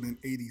golden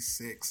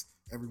 86,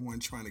 everyone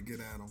trying to get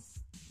at him.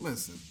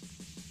 Listen.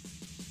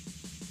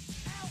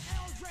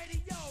 LL's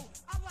radio,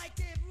 I like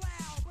it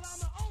loud, but I'm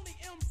the only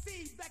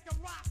MC that can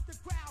rock the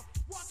crowd.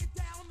 Walking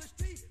down the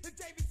street, the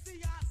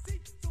JVC I see,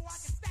 so I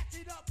can stack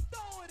it up,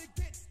 throw it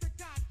against the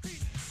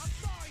concrete. I'm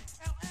sorry,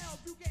 LL,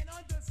 you can't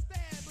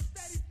understand, but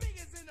Steady B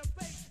is in the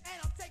place, and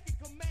I'm taking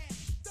command.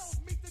 Don't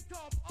mean to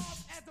come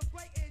off as a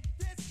blatant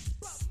diss,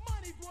 but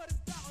money's what it's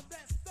about, and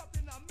that's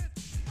something I miss.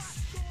 My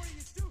story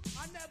is true,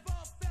 I never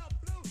felt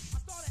blue. I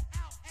started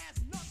out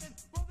as nothing,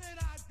 but then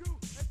I grew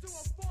into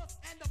a force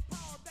and the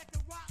power that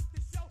can rock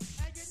the show.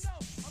 And you know,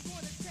 I'm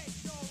going to take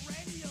your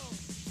radio.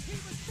 He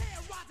was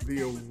there, rocking.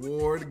 The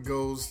award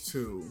goes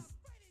to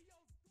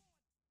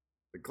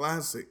the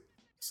classic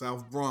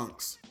South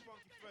Bronx,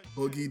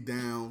 Boogie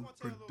Down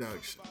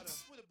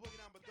Productions.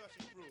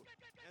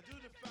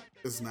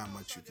 There's not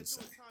much you can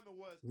say.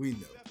 We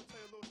know.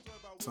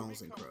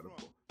 Song's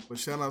incredible. But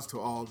shout outs to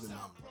all the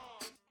nominees.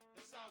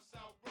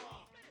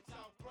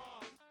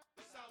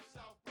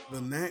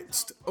 The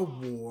next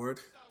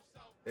award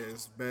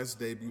is Best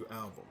Debut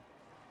Album.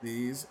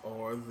 These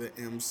are the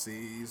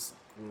MCs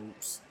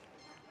groups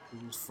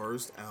whose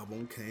first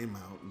album came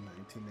out in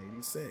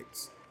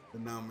 1986. The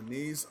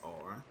nominees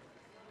are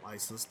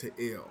License to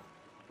Ill,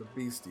 The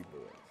Beastie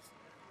Boys,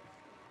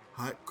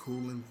 Hot,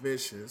 Cool, and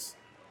Vicious,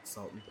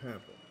 Salt and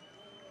Pepper,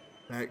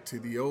 Back to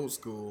the Old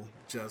School,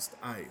 Just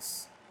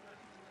Ice,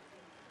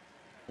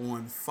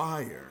 On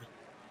Fire,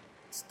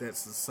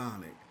 Stetson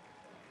Sonic,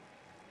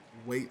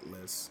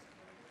 Weightless,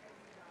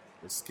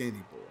 The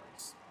Skinny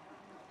Boys.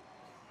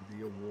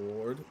 The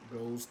award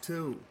goes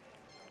to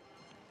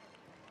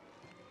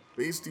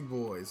Beastie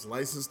Boys,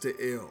 License to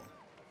Ill.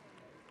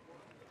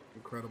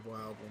 Incredible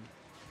album.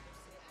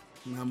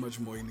 Not much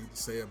more you need to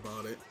say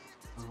about it.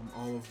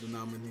 All of the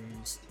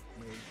nominees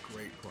made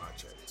great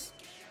projects.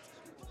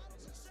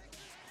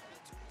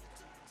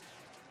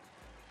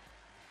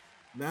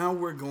 Now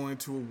we're going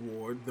to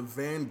award the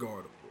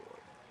Vanguard Award.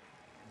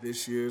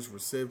 This year's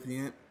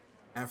recipient,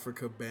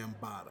 Africa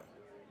Bambaataa.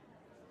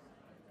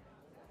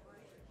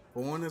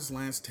 Born as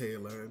Lance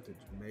Taylor to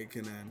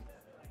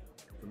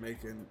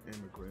Jamaican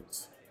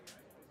immigrants,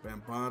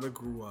 Bambaataa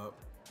grew up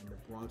in the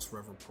Bronx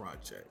River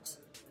Projects.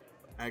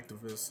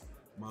 Activist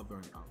mother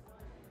and uncle.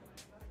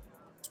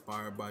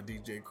 Inspired by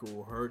DJ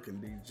Kool Herc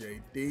and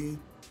DJ D,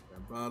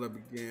 Bambaataa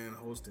began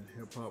hosting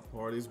hip-hop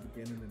parties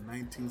beginning in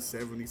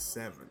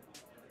 1977.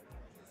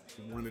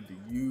 He wanted to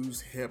use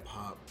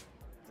hip-hop to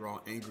draw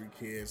angry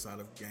kids out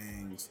of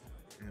gangs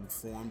and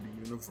formed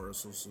the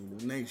Universal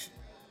Zulu Nation.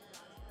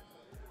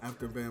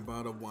 After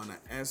Bambaataa won an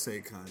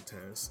essay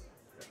contest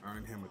that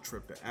earned him a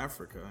trip to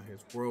Africa,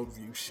 his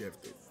worldview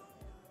shifted.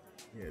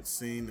 He had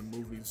seen the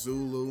movie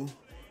Zulu, was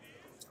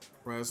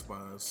impressed by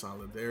the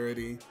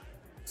solidarity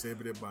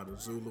exhibited by the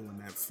Zulu in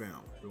that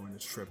film. During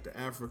his trip to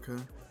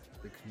Africa,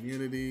 the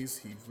communities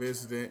he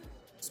visited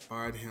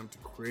inspired him to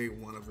create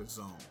one of his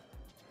own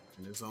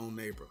in his own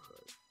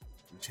neighborhood.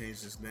 He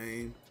changed his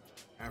name,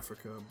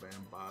 Africa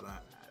Bambaataa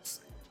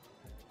Ase.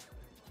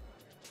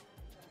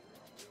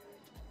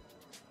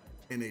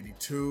 In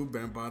 '82,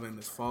 Bambaataa and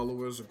his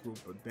followers, a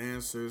group of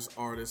dancers,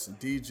 artists, and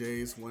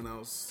DJs, went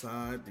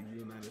outside the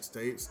United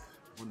States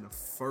on the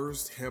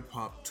first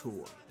hip-hop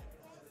tour.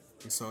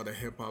 He saw that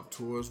hip-hop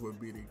tours would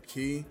be the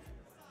key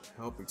to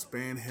help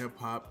expand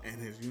hip-hop and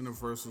his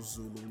Universal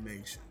Zulu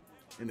Nation.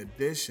 In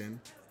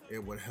addition,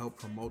 it would help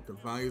promote the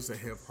values of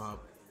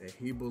hip-hop that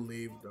he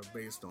believed are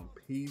based on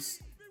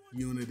peace,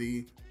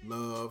 unity,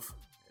 love,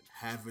 and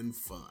having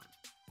fun.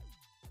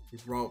 He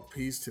brought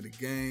peace to the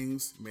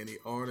gangs. Many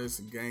artists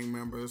and gang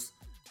members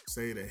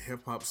say that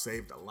hip-hop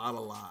saved a lot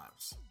of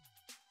lives.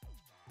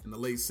 In the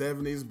late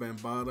 70s,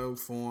 Bambaataa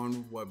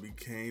formed what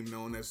became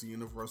known as the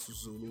Universal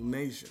Zulu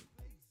Nation,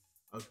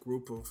 a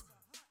group of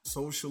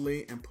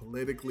socially and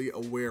politically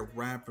aware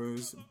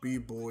rappers,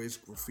 b-boys,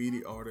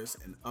 graffiti artists,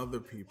 and other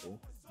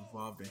people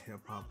involved in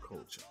hip-hop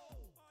culture.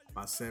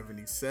 By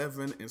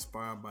 '77,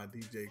 inspired by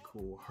DJ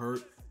Kool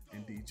Herc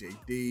and DJ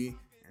D,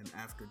 and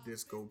after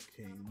Disco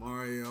King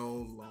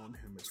Mario loaned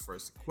him his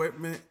first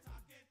equipment,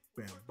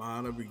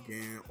 Bambaataa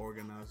began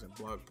organizing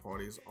block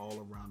parties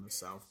all around the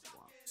South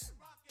Bronx.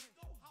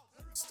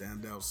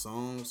 Standout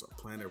songs are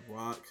Planet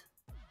Rock,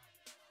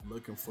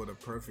 Looking for the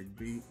Perfect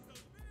Beat,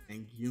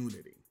 and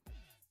Unity.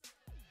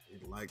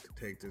 We'd like to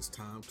take this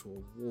time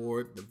to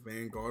award the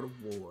Vanguard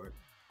Award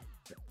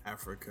to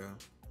Africa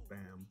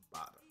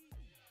Bambaataa.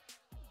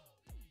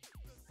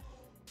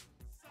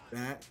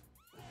 That,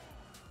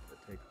 we'll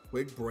take a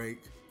quick break,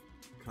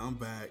 come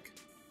back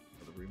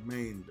for the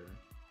remainder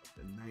of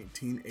the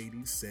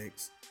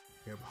 1986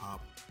 Hip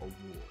Hop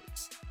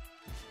Awards.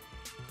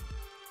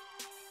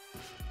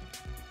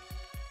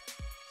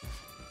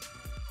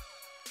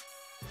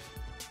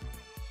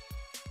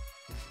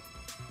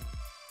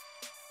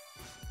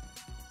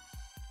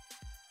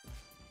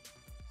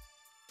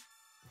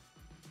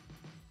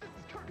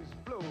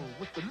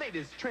 With the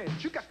latest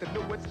trends, you got to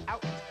know what's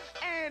out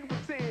and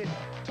what's in.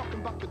 Talking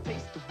about the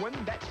taste of one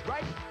that's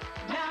right.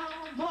 Now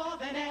more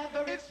than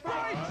ever, it's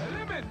right.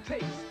 Lemon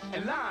taste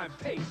and lime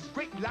taste.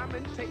 Great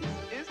lemon taste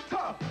is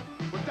tough.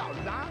 Without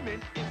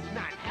lemon, it's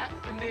not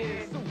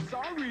happening. So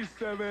sorry,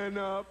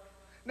 7-Up.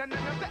 Now,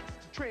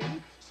 that's the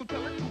trend. So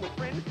tell it to a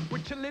friend. We're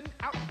chilling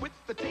out with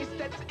the taste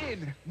that's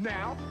in.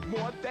 Now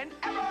more than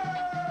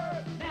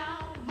ever.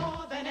 Now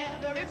more than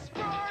ever, it's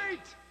right.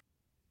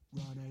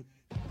 Run it.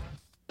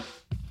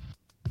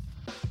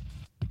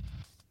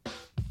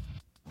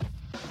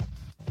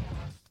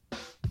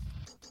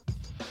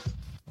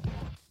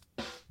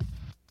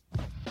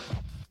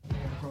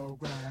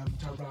 Programmed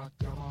to rock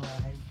your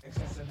mind,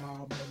 accessing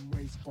our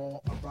memories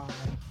for a rhyme.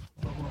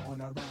 When we're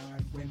on a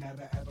rhyme, we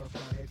never ever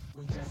front it.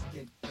 We just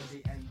get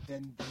busy and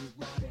then we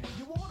run it.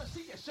 You wanna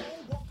see a show,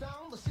 walk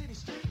down the city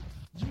street.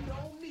 You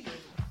don't need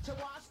to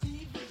watch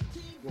TV.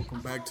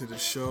 Welcome back to the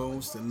show.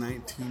 It's the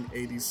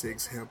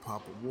 1986 Hip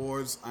Hop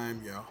Awards. I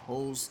am your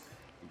host,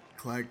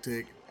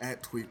 Eclectic,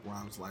 at Tweet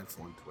Rhymes Life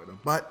on Twitter.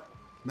 But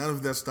none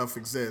of that stuff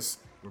exists.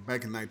 We're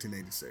back in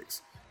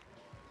 1986.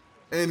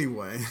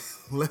 Anyway,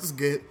 let's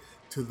get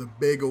to the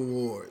big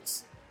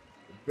awards.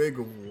 The big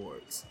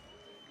awards.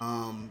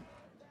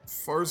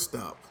 First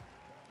up,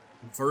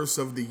 Verse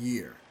of the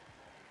Year.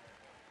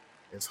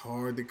 It's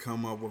hard to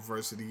come up with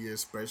Verse of the Year,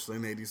 especially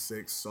in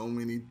 '86. So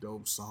many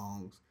dope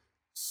songs,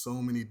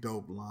 so many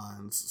dope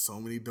lines,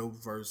 so many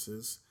dope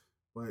verses.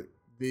 But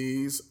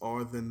these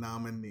are the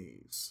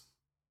nominees.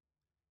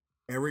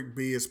 Eric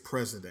B. is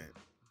President,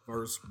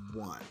 verse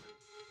 1.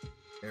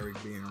 Eric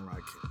B. and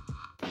Rakim.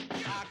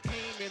 I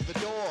came in the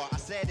door, I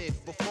said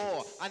it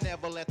before. I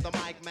never let the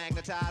mic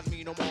magnetize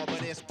me no more,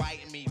 but it's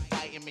biting me,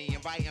 fighting me,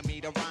 inviting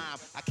me to rhyme.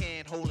 I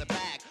can't hold it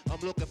back. I'm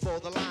looking for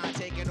the line,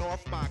 taking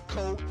off my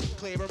coat,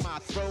 clearing my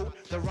throat.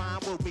 The rhyme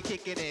will be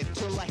kicking in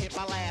till I hit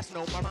my last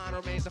note. My mind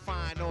remains to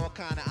find all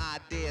kind of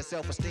ideas.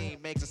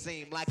 Self-esteem makes it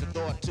seem like a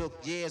thought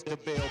took years to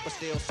build, but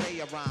still say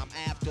a rhyme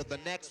after the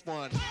next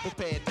one.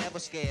 Prepared, never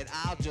scared,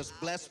 I'll just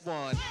bless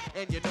one.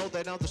 And you know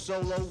that I'm the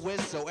solo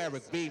whiz, so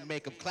Eric B,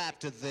 make him clap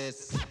to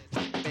this.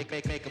 Make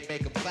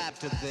him clap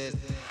to this.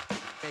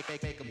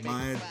 Make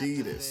My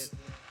Adidas,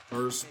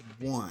 verse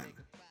 1.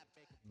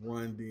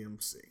 Run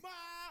DMC.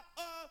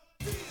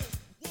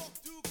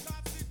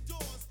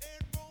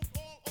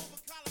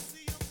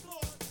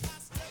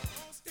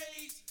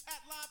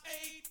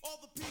 All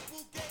the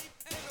people gave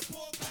and the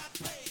poor got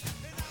paid.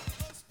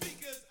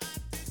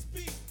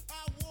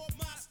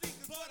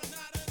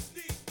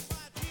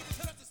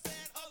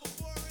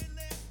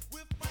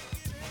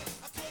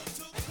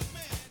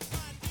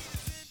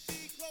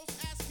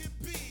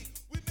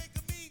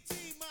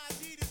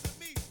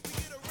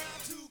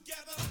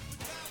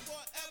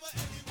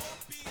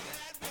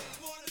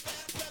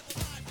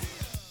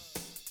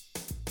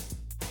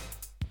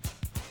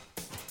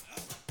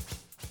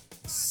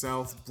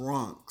 South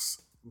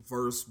Bronx,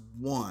 verse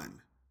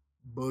 1,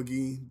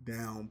 Boogie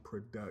Down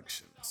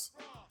Productions.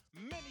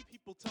 Many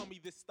people tell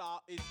me this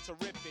style is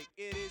terrific.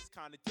 It is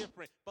kinda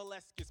different, but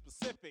let's get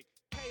specific.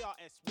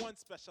 KRS-One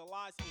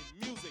specialize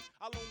in music.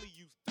 I'll only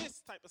use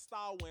this type of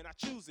style when I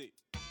choose it.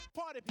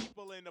 Party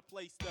people in the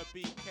place to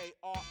be.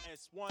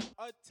 KRS-One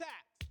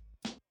attacked.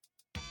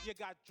 You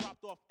got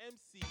dropped off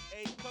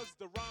MCA cause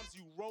the rhymes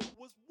you wrote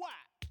was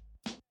whack.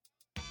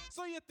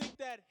 So you think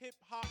that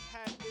hip-hop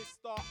had its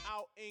start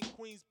out in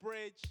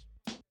Queensbridge?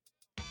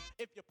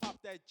 If you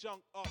pop that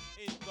junk up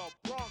in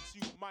the Bronx,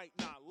 you might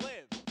not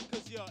live,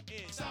 cause you're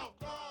in South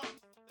Bronx,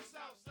 the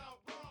South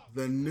Bronx.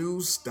 The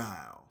new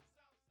style.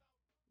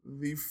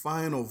 The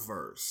final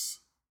verse.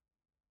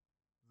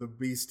 The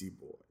Beastie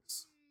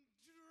Boys.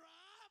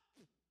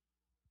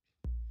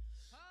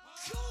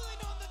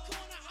 Cooling on the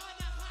corner on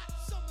a hot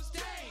summer's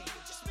day.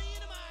 Just me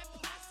and my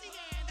posse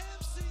and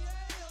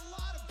MCA. A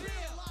lot of beer,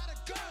 a lot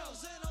of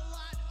girls, and a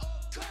lot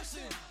of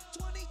cursing.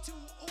 22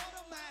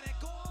 automatic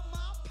on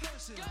my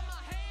person. Got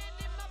my hand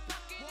in my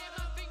pocket and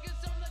my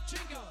fingers on the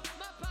trigger.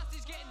 My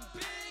posse's getting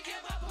big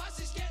and my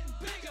posse's getting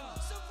bigger.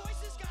 Some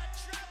voices got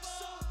treble,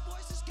 some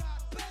voices got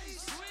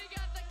bass. We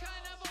got the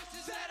kind of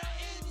voices that are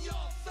in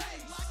your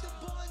face. Like the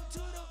bun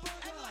to the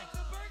burger, and like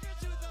the burger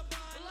to the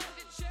bun, like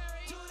the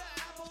cherry to the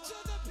apple to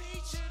the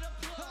peach to the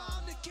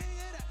plum. I'm the king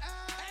of the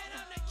app, and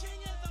I'm the king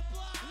of the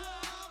block.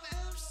 Well, I'm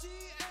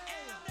MCA,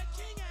 and I'm the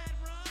king at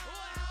rum.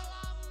 Well,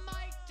 I'm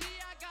Mike D,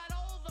 I got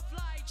all the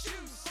fly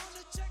juice. On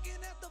the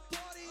checking at the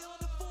party on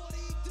the 40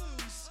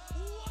 deuce.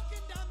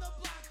 Walking down the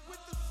block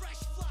with the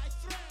fresh fly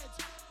threads.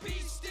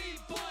 Beastie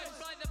Boys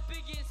by the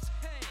biggest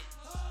head.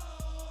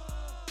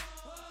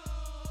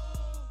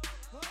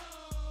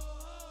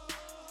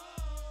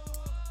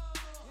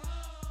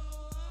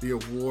 The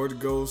award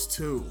goes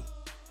to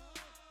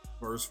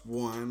verse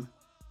 1,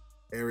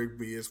 Eric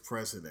B is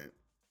president.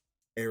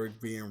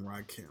 Eric B and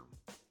Rakim.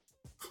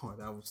 Oh,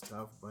 that was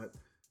tough, but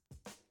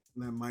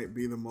that might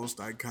be the most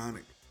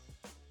iconic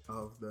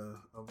of the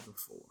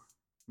four.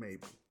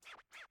 Maybe.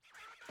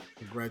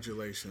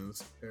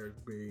 Congratulations,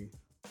 Eric B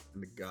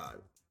and the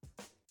God.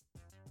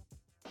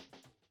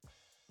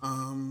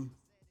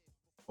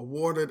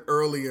 Awarded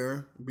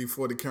earlier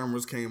before the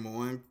cameras came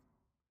on.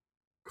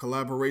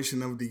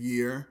 Collaboration of the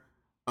year,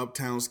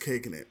 Uptown's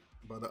Kicking It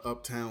by the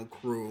Uptown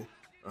Crew.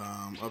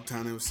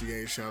 Uptown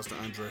MCA, shouts to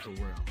Andre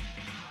Harrell.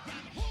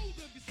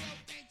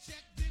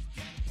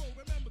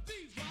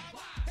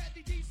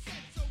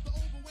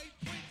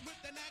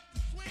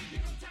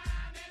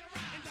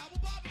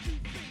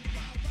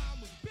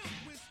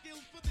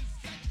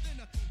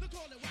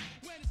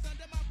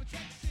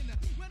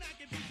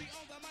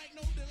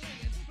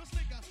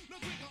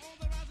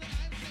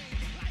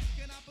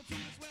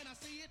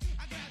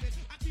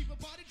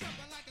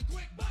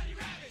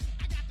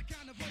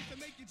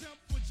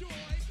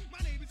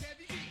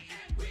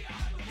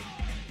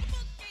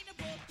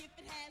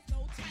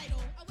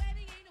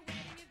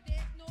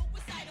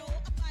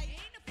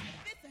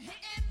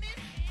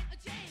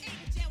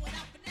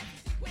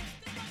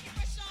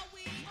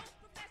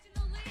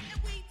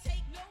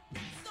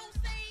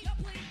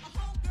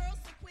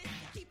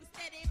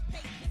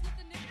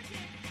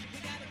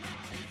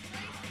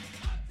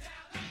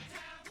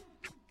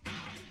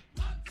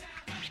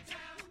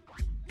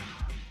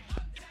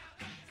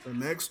 The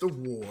next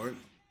award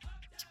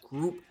is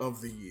Group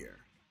of the Year.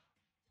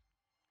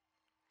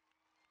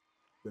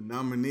 The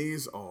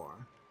nominees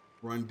are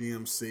Run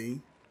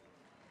DMC,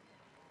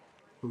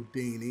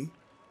 Houdini,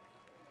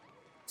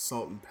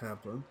 Salt and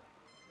Pepper,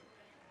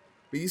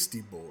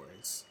 Beastie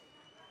Boys,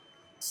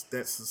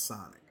 Stetson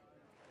Sonic.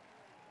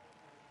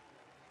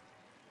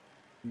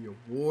 The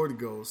award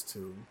goes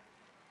to...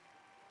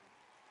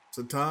 It's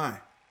a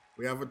tie.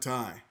 We have a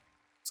tie.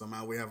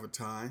 Somehow we have a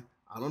tie.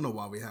 I don't know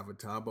why we have a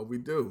tie, but we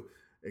do.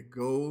 It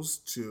goes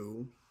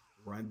to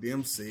Run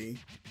DMC.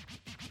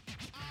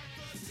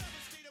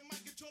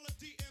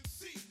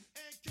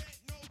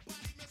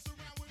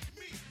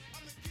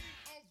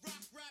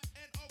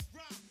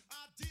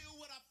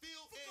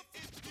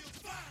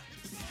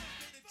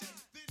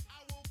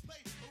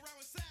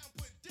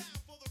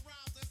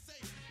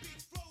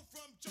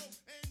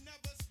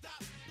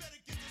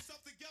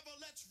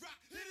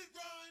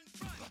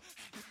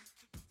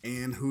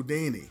 And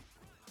Houdini.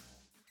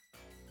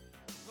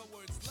 The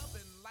words love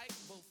and light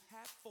both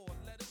have 4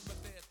 letters,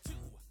 but they're 2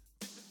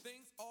 different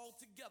things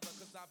altogether.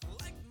 Cause I've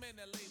liked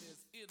many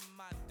ladies in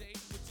my day,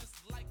 but just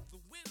like the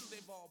wind,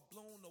 they've all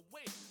blown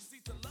away. See,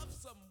 to love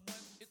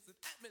someone, it's an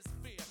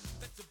atmosphere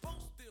that you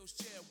both still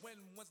share when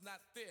one's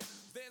not there.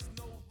 There's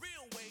no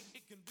real way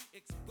it can be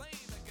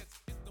explained. I guess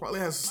probably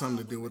has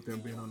something to do with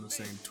them being on the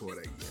same tour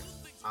that year.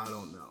 I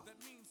don't know.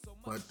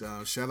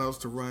 But shout outs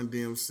to Run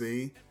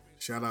DMC.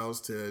 Shout outs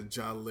to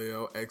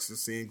Jalil,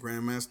 Ecstasy, and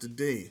Grandmaster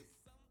D.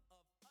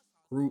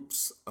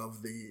 Groups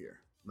of the Year,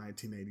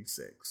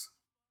 1986.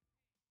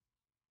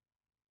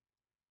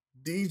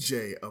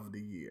 DJ of the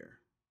Year.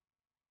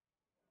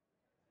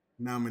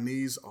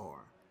 Nominees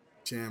are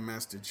Jam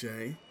Master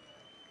Jay,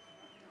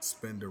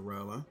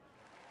 Spinderella,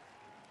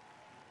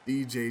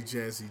 DJ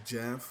Jazzy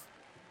Jeff,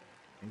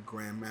 and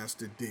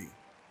Grandmaster D.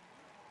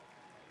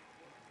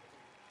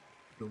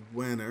 The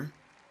winner,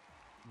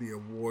 the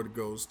award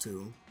goes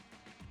to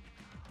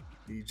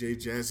DJ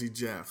Jazzy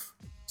Jeff.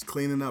 He's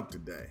cleaning up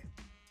today.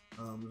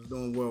 He's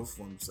doing well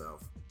for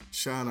himself.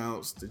 Shout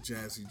outs to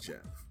Jazzy Jeff.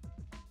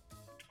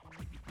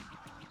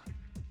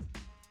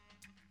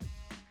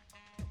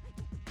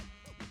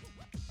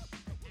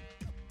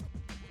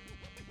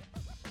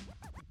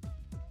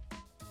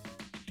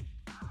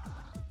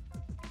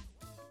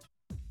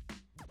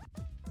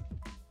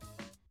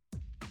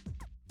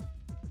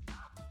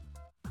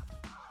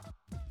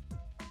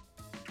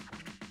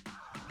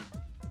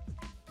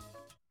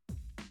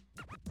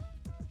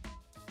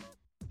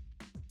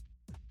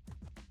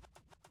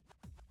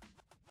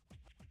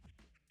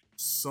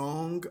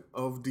 Song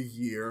of the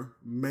Year,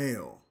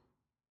 Male.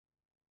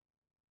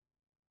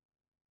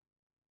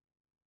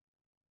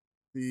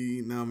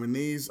 The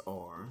nominees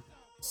are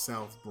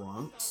South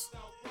Bronx,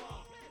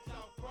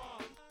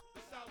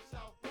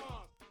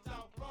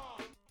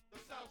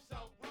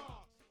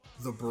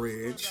 The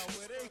Bridge,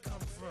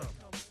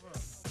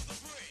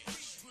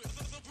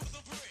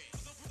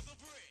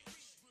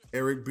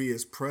 Eric B.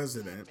 is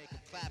president,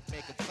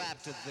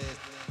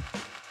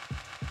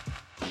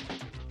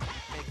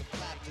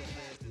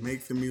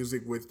 Make the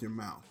Music with Your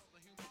Mouth.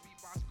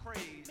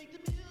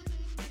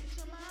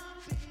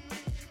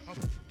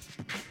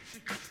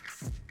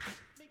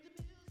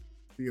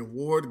 The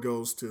award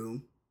goes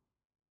to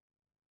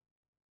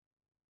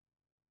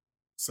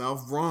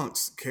South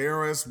Bronx,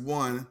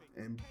 KRS-One,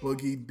 and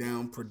Boogie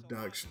Down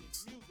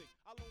Productions.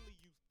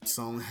 The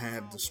song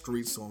had the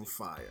streets on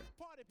fire.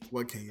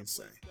 What can you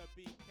say?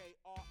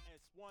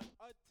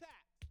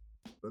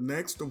 The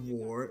next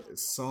award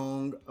is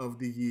Song of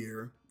the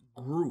Year,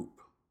 Group.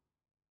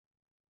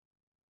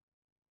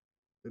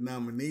 The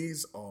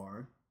nominees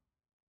are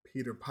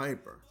Peter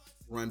Piper,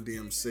 Run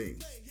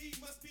DMC,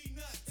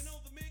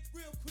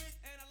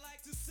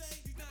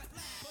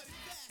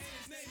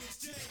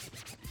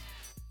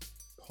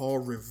 Paul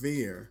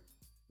Revere,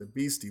 the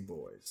Beastie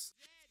Boys,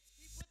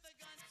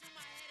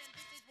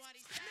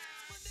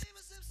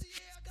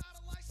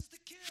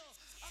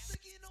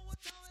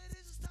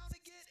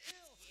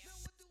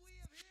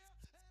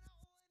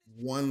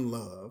 One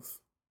Love,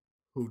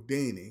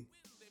 Houdini,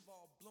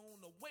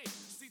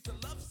 To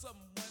love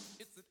someone,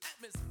 it's an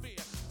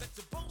atmosphere that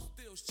you both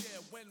still share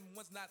when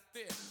one's not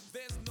there.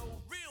 There's no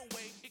real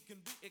way it can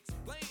be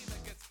explained.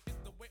 I guess it's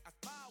the way I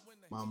smile when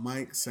My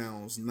Mic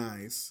Sounds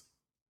Nice,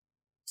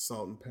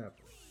 Salt and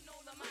Pepper.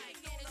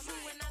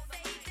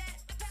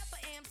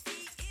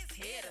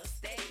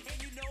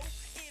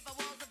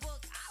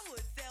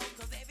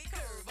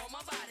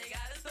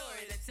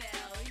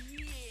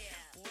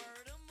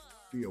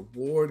 The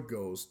award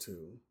goes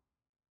to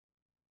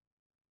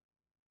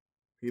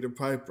Peter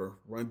Piper,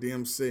 Run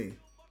DMC.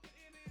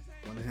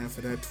 1.5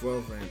 of that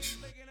 12-inch.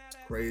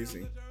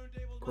 Crazy.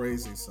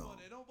 Crazy song.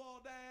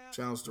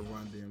 Shouts to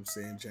Run DMC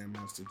and Jam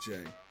Master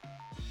J.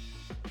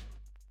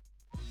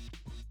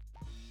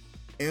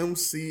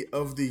 MC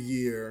of the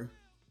Year,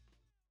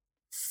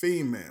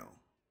 Female.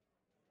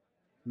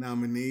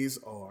 Nominees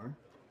are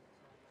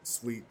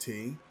Sweet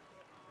Tea,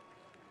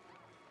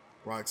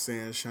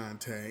 Roxanne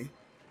Shante,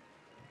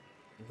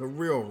 The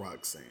Real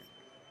Roxanne.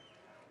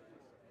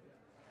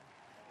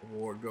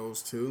 Award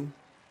goes to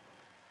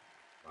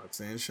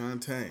Roxanne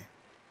Shante.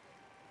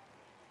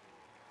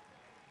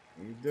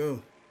 You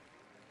do.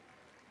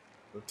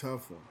 The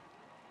tough one.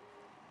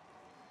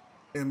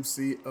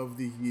 MC of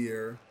the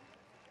Year,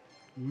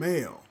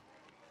 Male.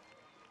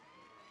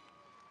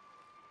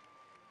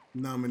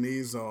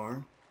 Nominees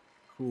are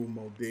Kool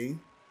Mo D,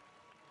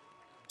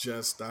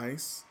 Just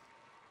Ice,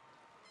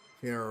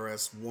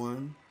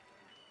 KRS-One,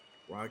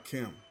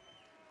 Rakim.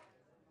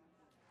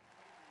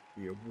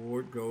 The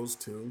award goes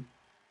to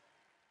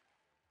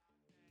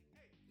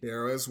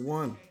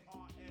KRS-One.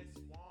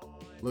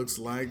 Looks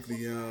like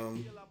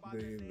the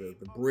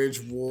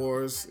Bridge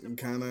Wars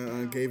kind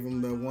of gave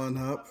him the one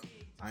up.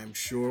 I'm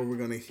sure we're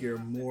gonna hear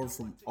more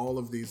from all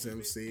of these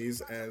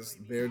MCs as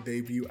their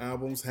debut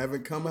albums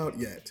haven't come out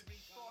yet.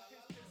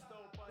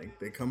 I think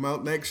they come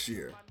out next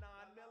year.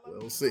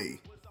 We'll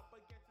see.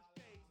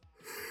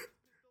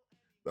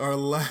 Our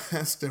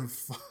last and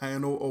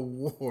final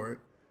award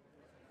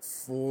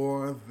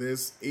for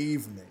this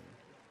evening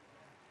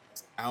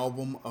is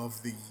Album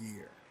of the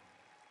Year.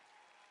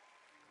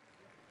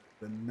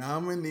 The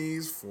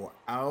nominees for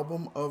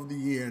Album of the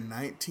Year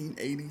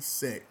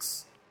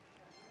 1986,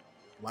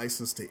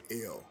 License to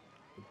Ill,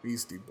 the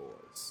Beastie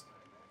Boys,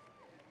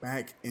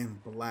 Back in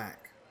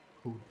Black,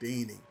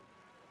 Houdini,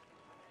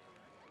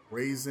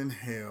 Raising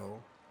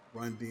Hell,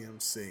 Run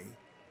DMC,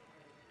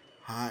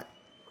 Hot,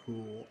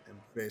 Cool, and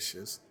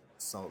Vicious,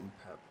 Salt and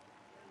Pepper.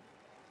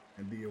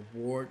 And the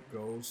award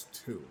goes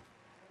to,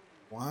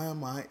 why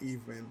am I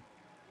even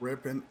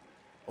ripping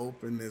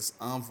open this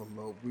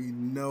envelope? We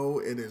know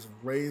it is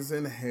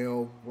Raising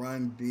Hell,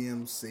 Run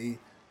DMC.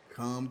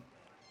 Come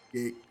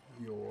get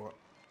your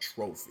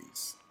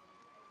trophies.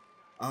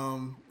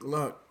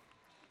 Look,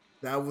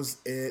 that was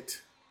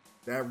it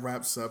that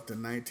wraps up the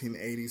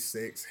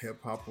 1986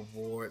 Hip Hop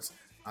Awards.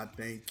 I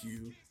thank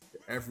you to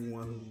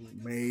everyone who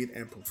made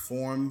and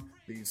performed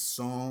these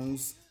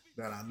songs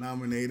that I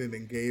nominated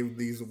and gave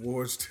these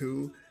awards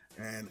to,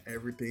 and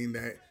everything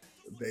that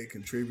they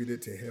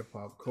contributed to hip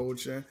hop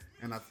culture.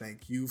 And I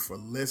thank you for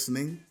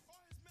listening.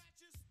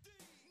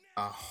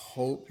 I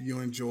hope you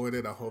enjoyed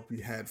it. I hope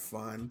you had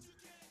fun.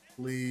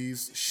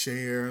 Please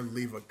share,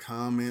 leave a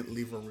comment,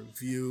 leave a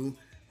review,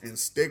 and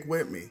stick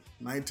with me.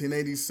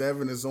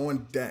 1987 is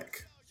on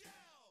deck.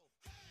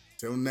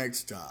 Till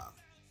next time,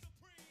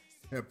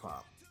 hip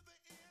hop.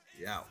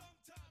 Yeah.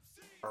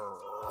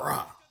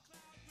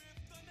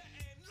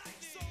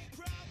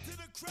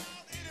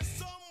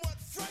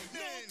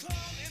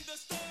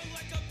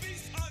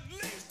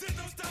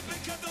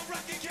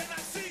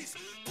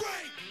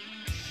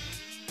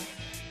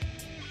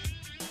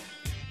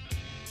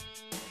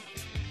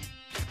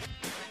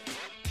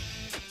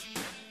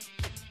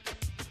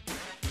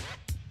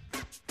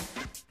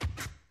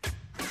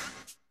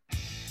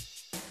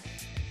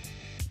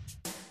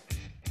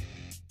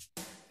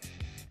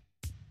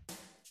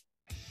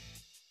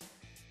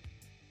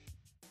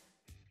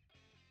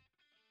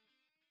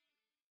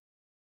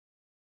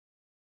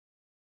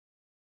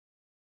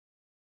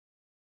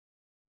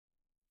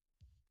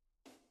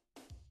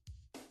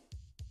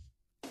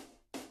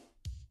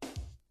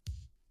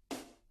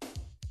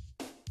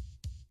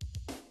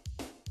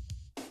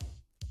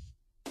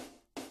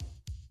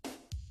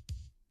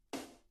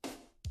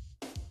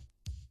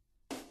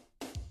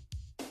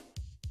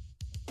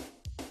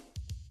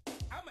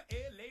 I'm an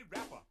LA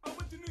rapper. I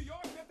went to New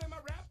York, that's where my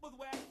rap was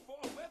whack. For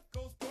a West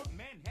Coast, Port,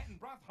 Manhattan,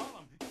 Bronx,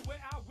 Harlem is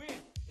where I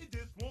went. It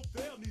just won't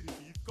fail, need an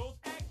East Coast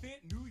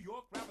accent. New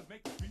York rappers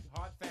make the street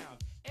hard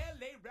sound.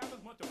 LA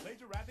rappers want to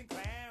plagiarizing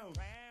clowns.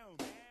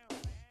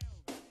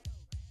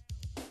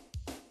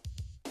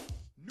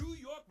 New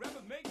York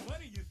rappers make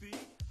money, you see.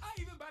 I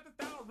even bought the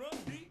style run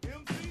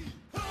DMC.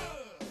 Huh!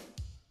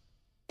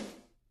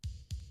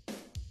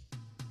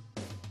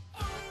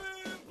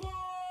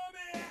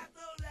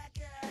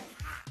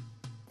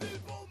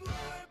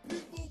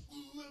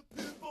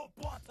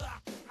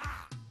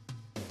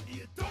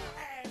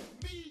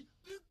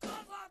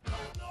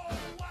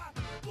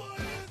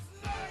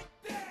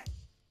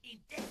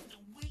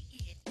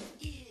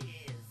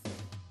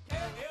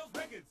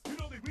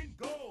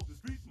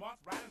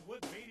 Riders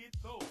what made it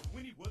so.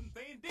 When he wasn't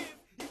saying this,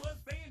 he was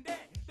saying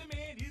that. The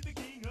man is the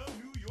king of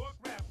New York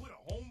rap. With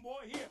a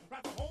homeboy here,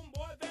 right a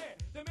homeboy there.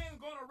 The man's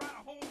gonna ride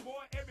a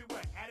homeboy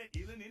everywhere. At it,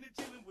 illin' and it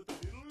chillin' with a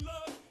little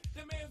love.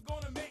 The man's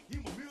gonna make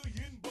him $1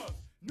 million.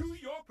 New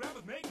York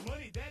rappers make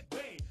money that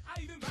way.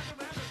 I even back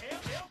around with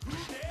LL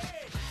Cool J.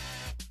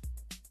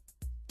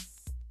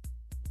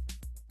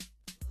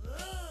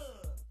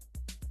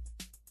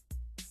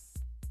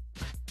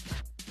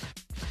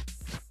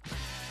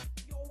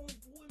 Yo,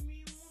 boy,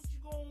 me, won't you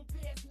go and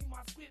pass me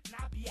my script and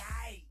I'll be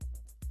aight.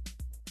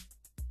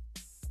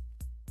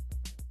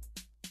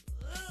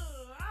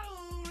 I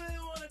don't really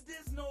want to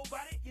diss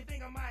nobody. You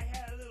think I might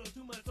have a little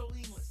too much old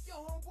English? Yo,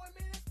 homeboy,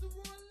 man, that's the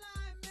wrong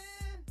line,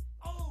 man.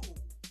 Oh,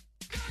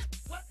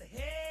 what the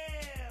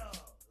hell?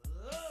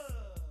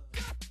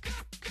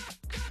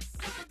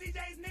 What's the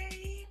DJ's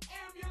name?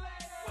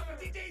 Emulator. What's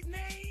the DJ's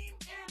name?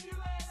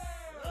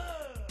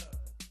 Emulator.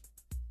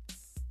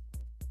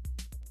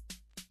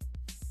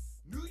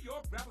 New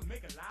York rappers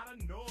make a lot of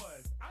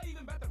noise. I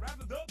even bet the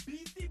rappers up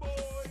Beastie Boys.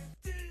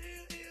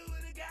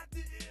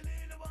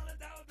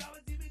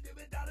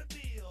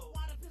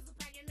 Water pistol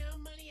packing no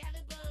money out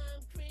of bum.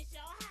 Crenshaw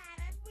High,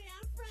 that's where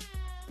I'm from.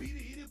 Beat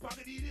it,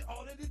 pocket it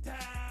all of the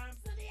time.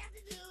 Sunday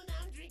afternoon,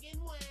 I'm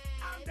drinking wine.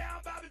 I'm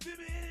down Bobby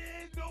Jimmy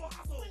and no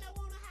hustle. When I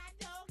want a hot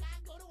dog, I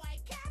go to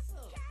White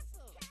Castle.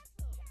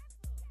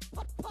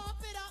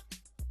 Pump it up.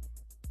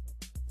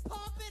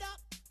 Pump it up.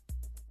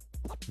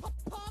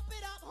 Pump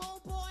it up,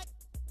 homeboy.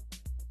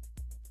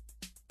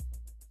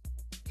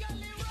 Yo,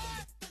 Leroy.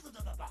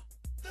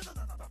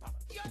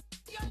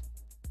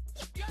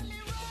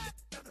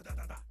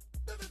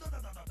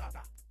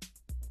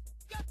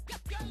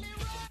 Yo,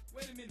 Leroy.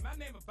 Wait a minute, my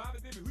name is Bobby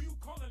Jimmy. Who you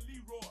calling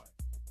Leroy?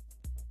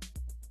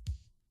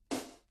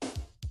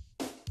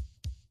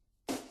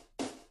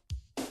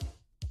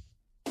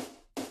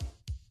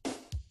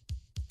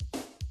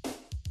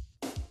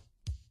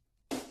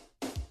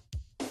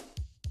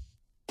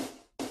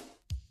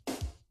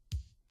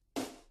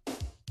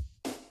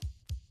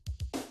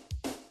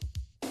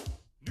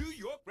 New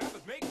York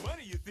rappers make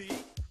money, you see.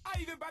 I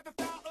even bought the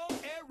style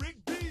of Eric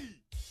B.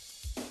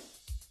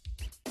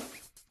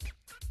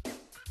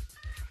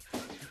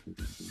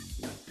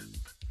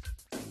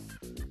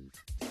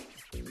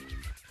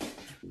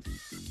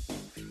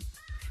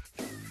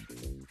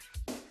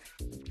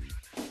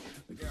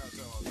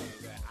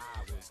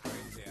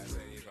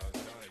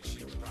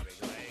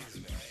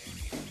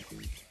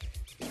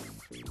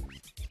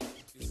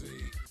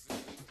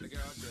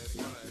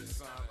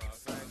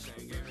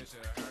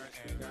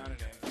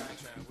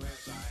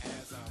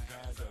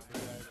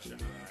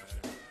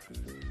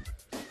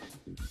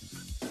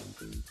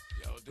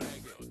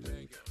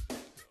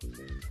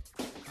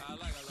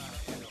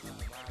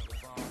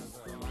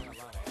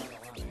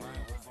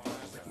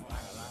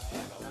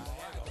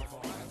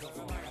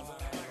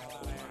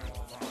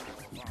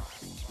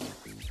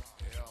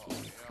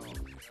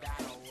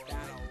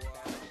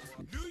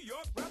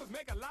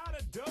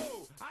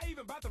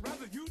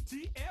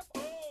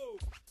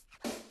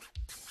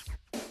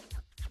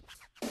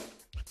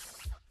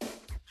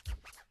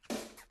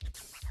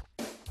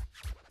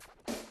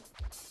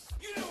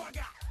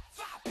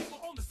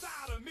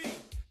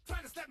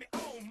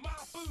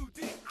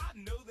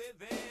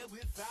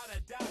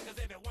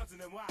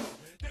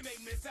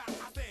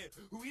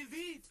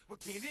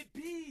 Can it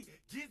be?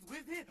 Get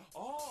with it?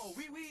 Oh,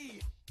 wee wee.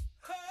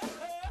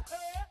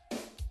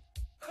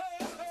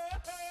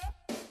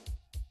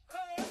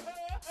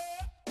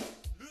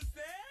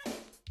 Listen,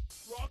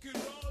 rock and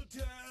roll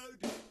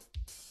toad.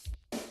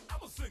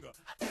 I'm a singer,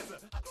 a dancer,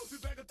 I go to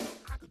back too.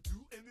 I could do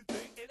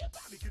anything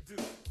anybody could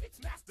do. Mix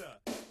master,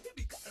 he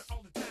be cutting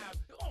all the time.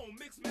 On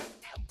mix master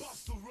and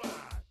bust the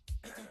rhyme.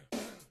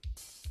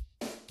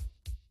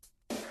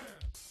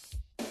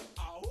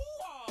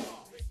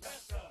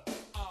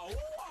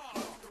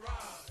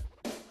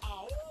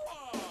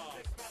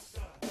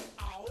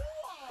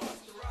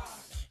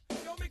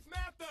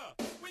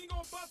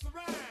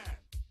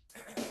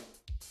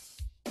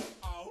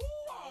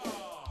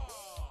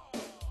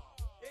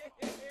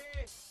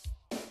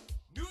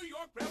 New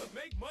York rappers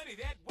make money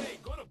that way.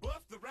 Gonna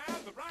bust the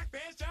rhyme, the rock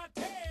band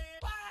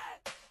Shantae.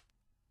 What?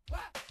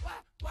 What?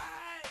 What?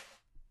 What?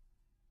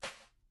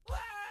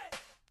 What?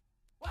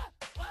 What?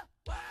 What?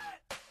 What?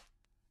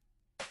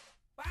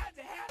 Why'd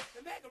you have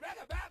to make a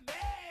record about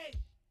me?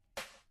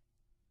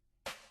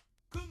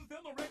 Couldn't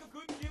sell no records,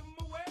 couldn't give them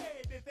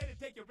away. They said to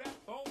take your rap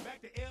phone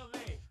back to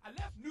L.A. I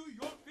left New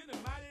York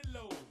feeling mighty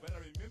low, but I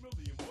remember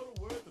the immortal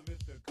words of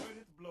Mr.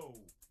 Curtis Blow.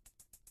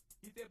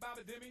 He said,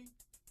 Bobby Dimmy,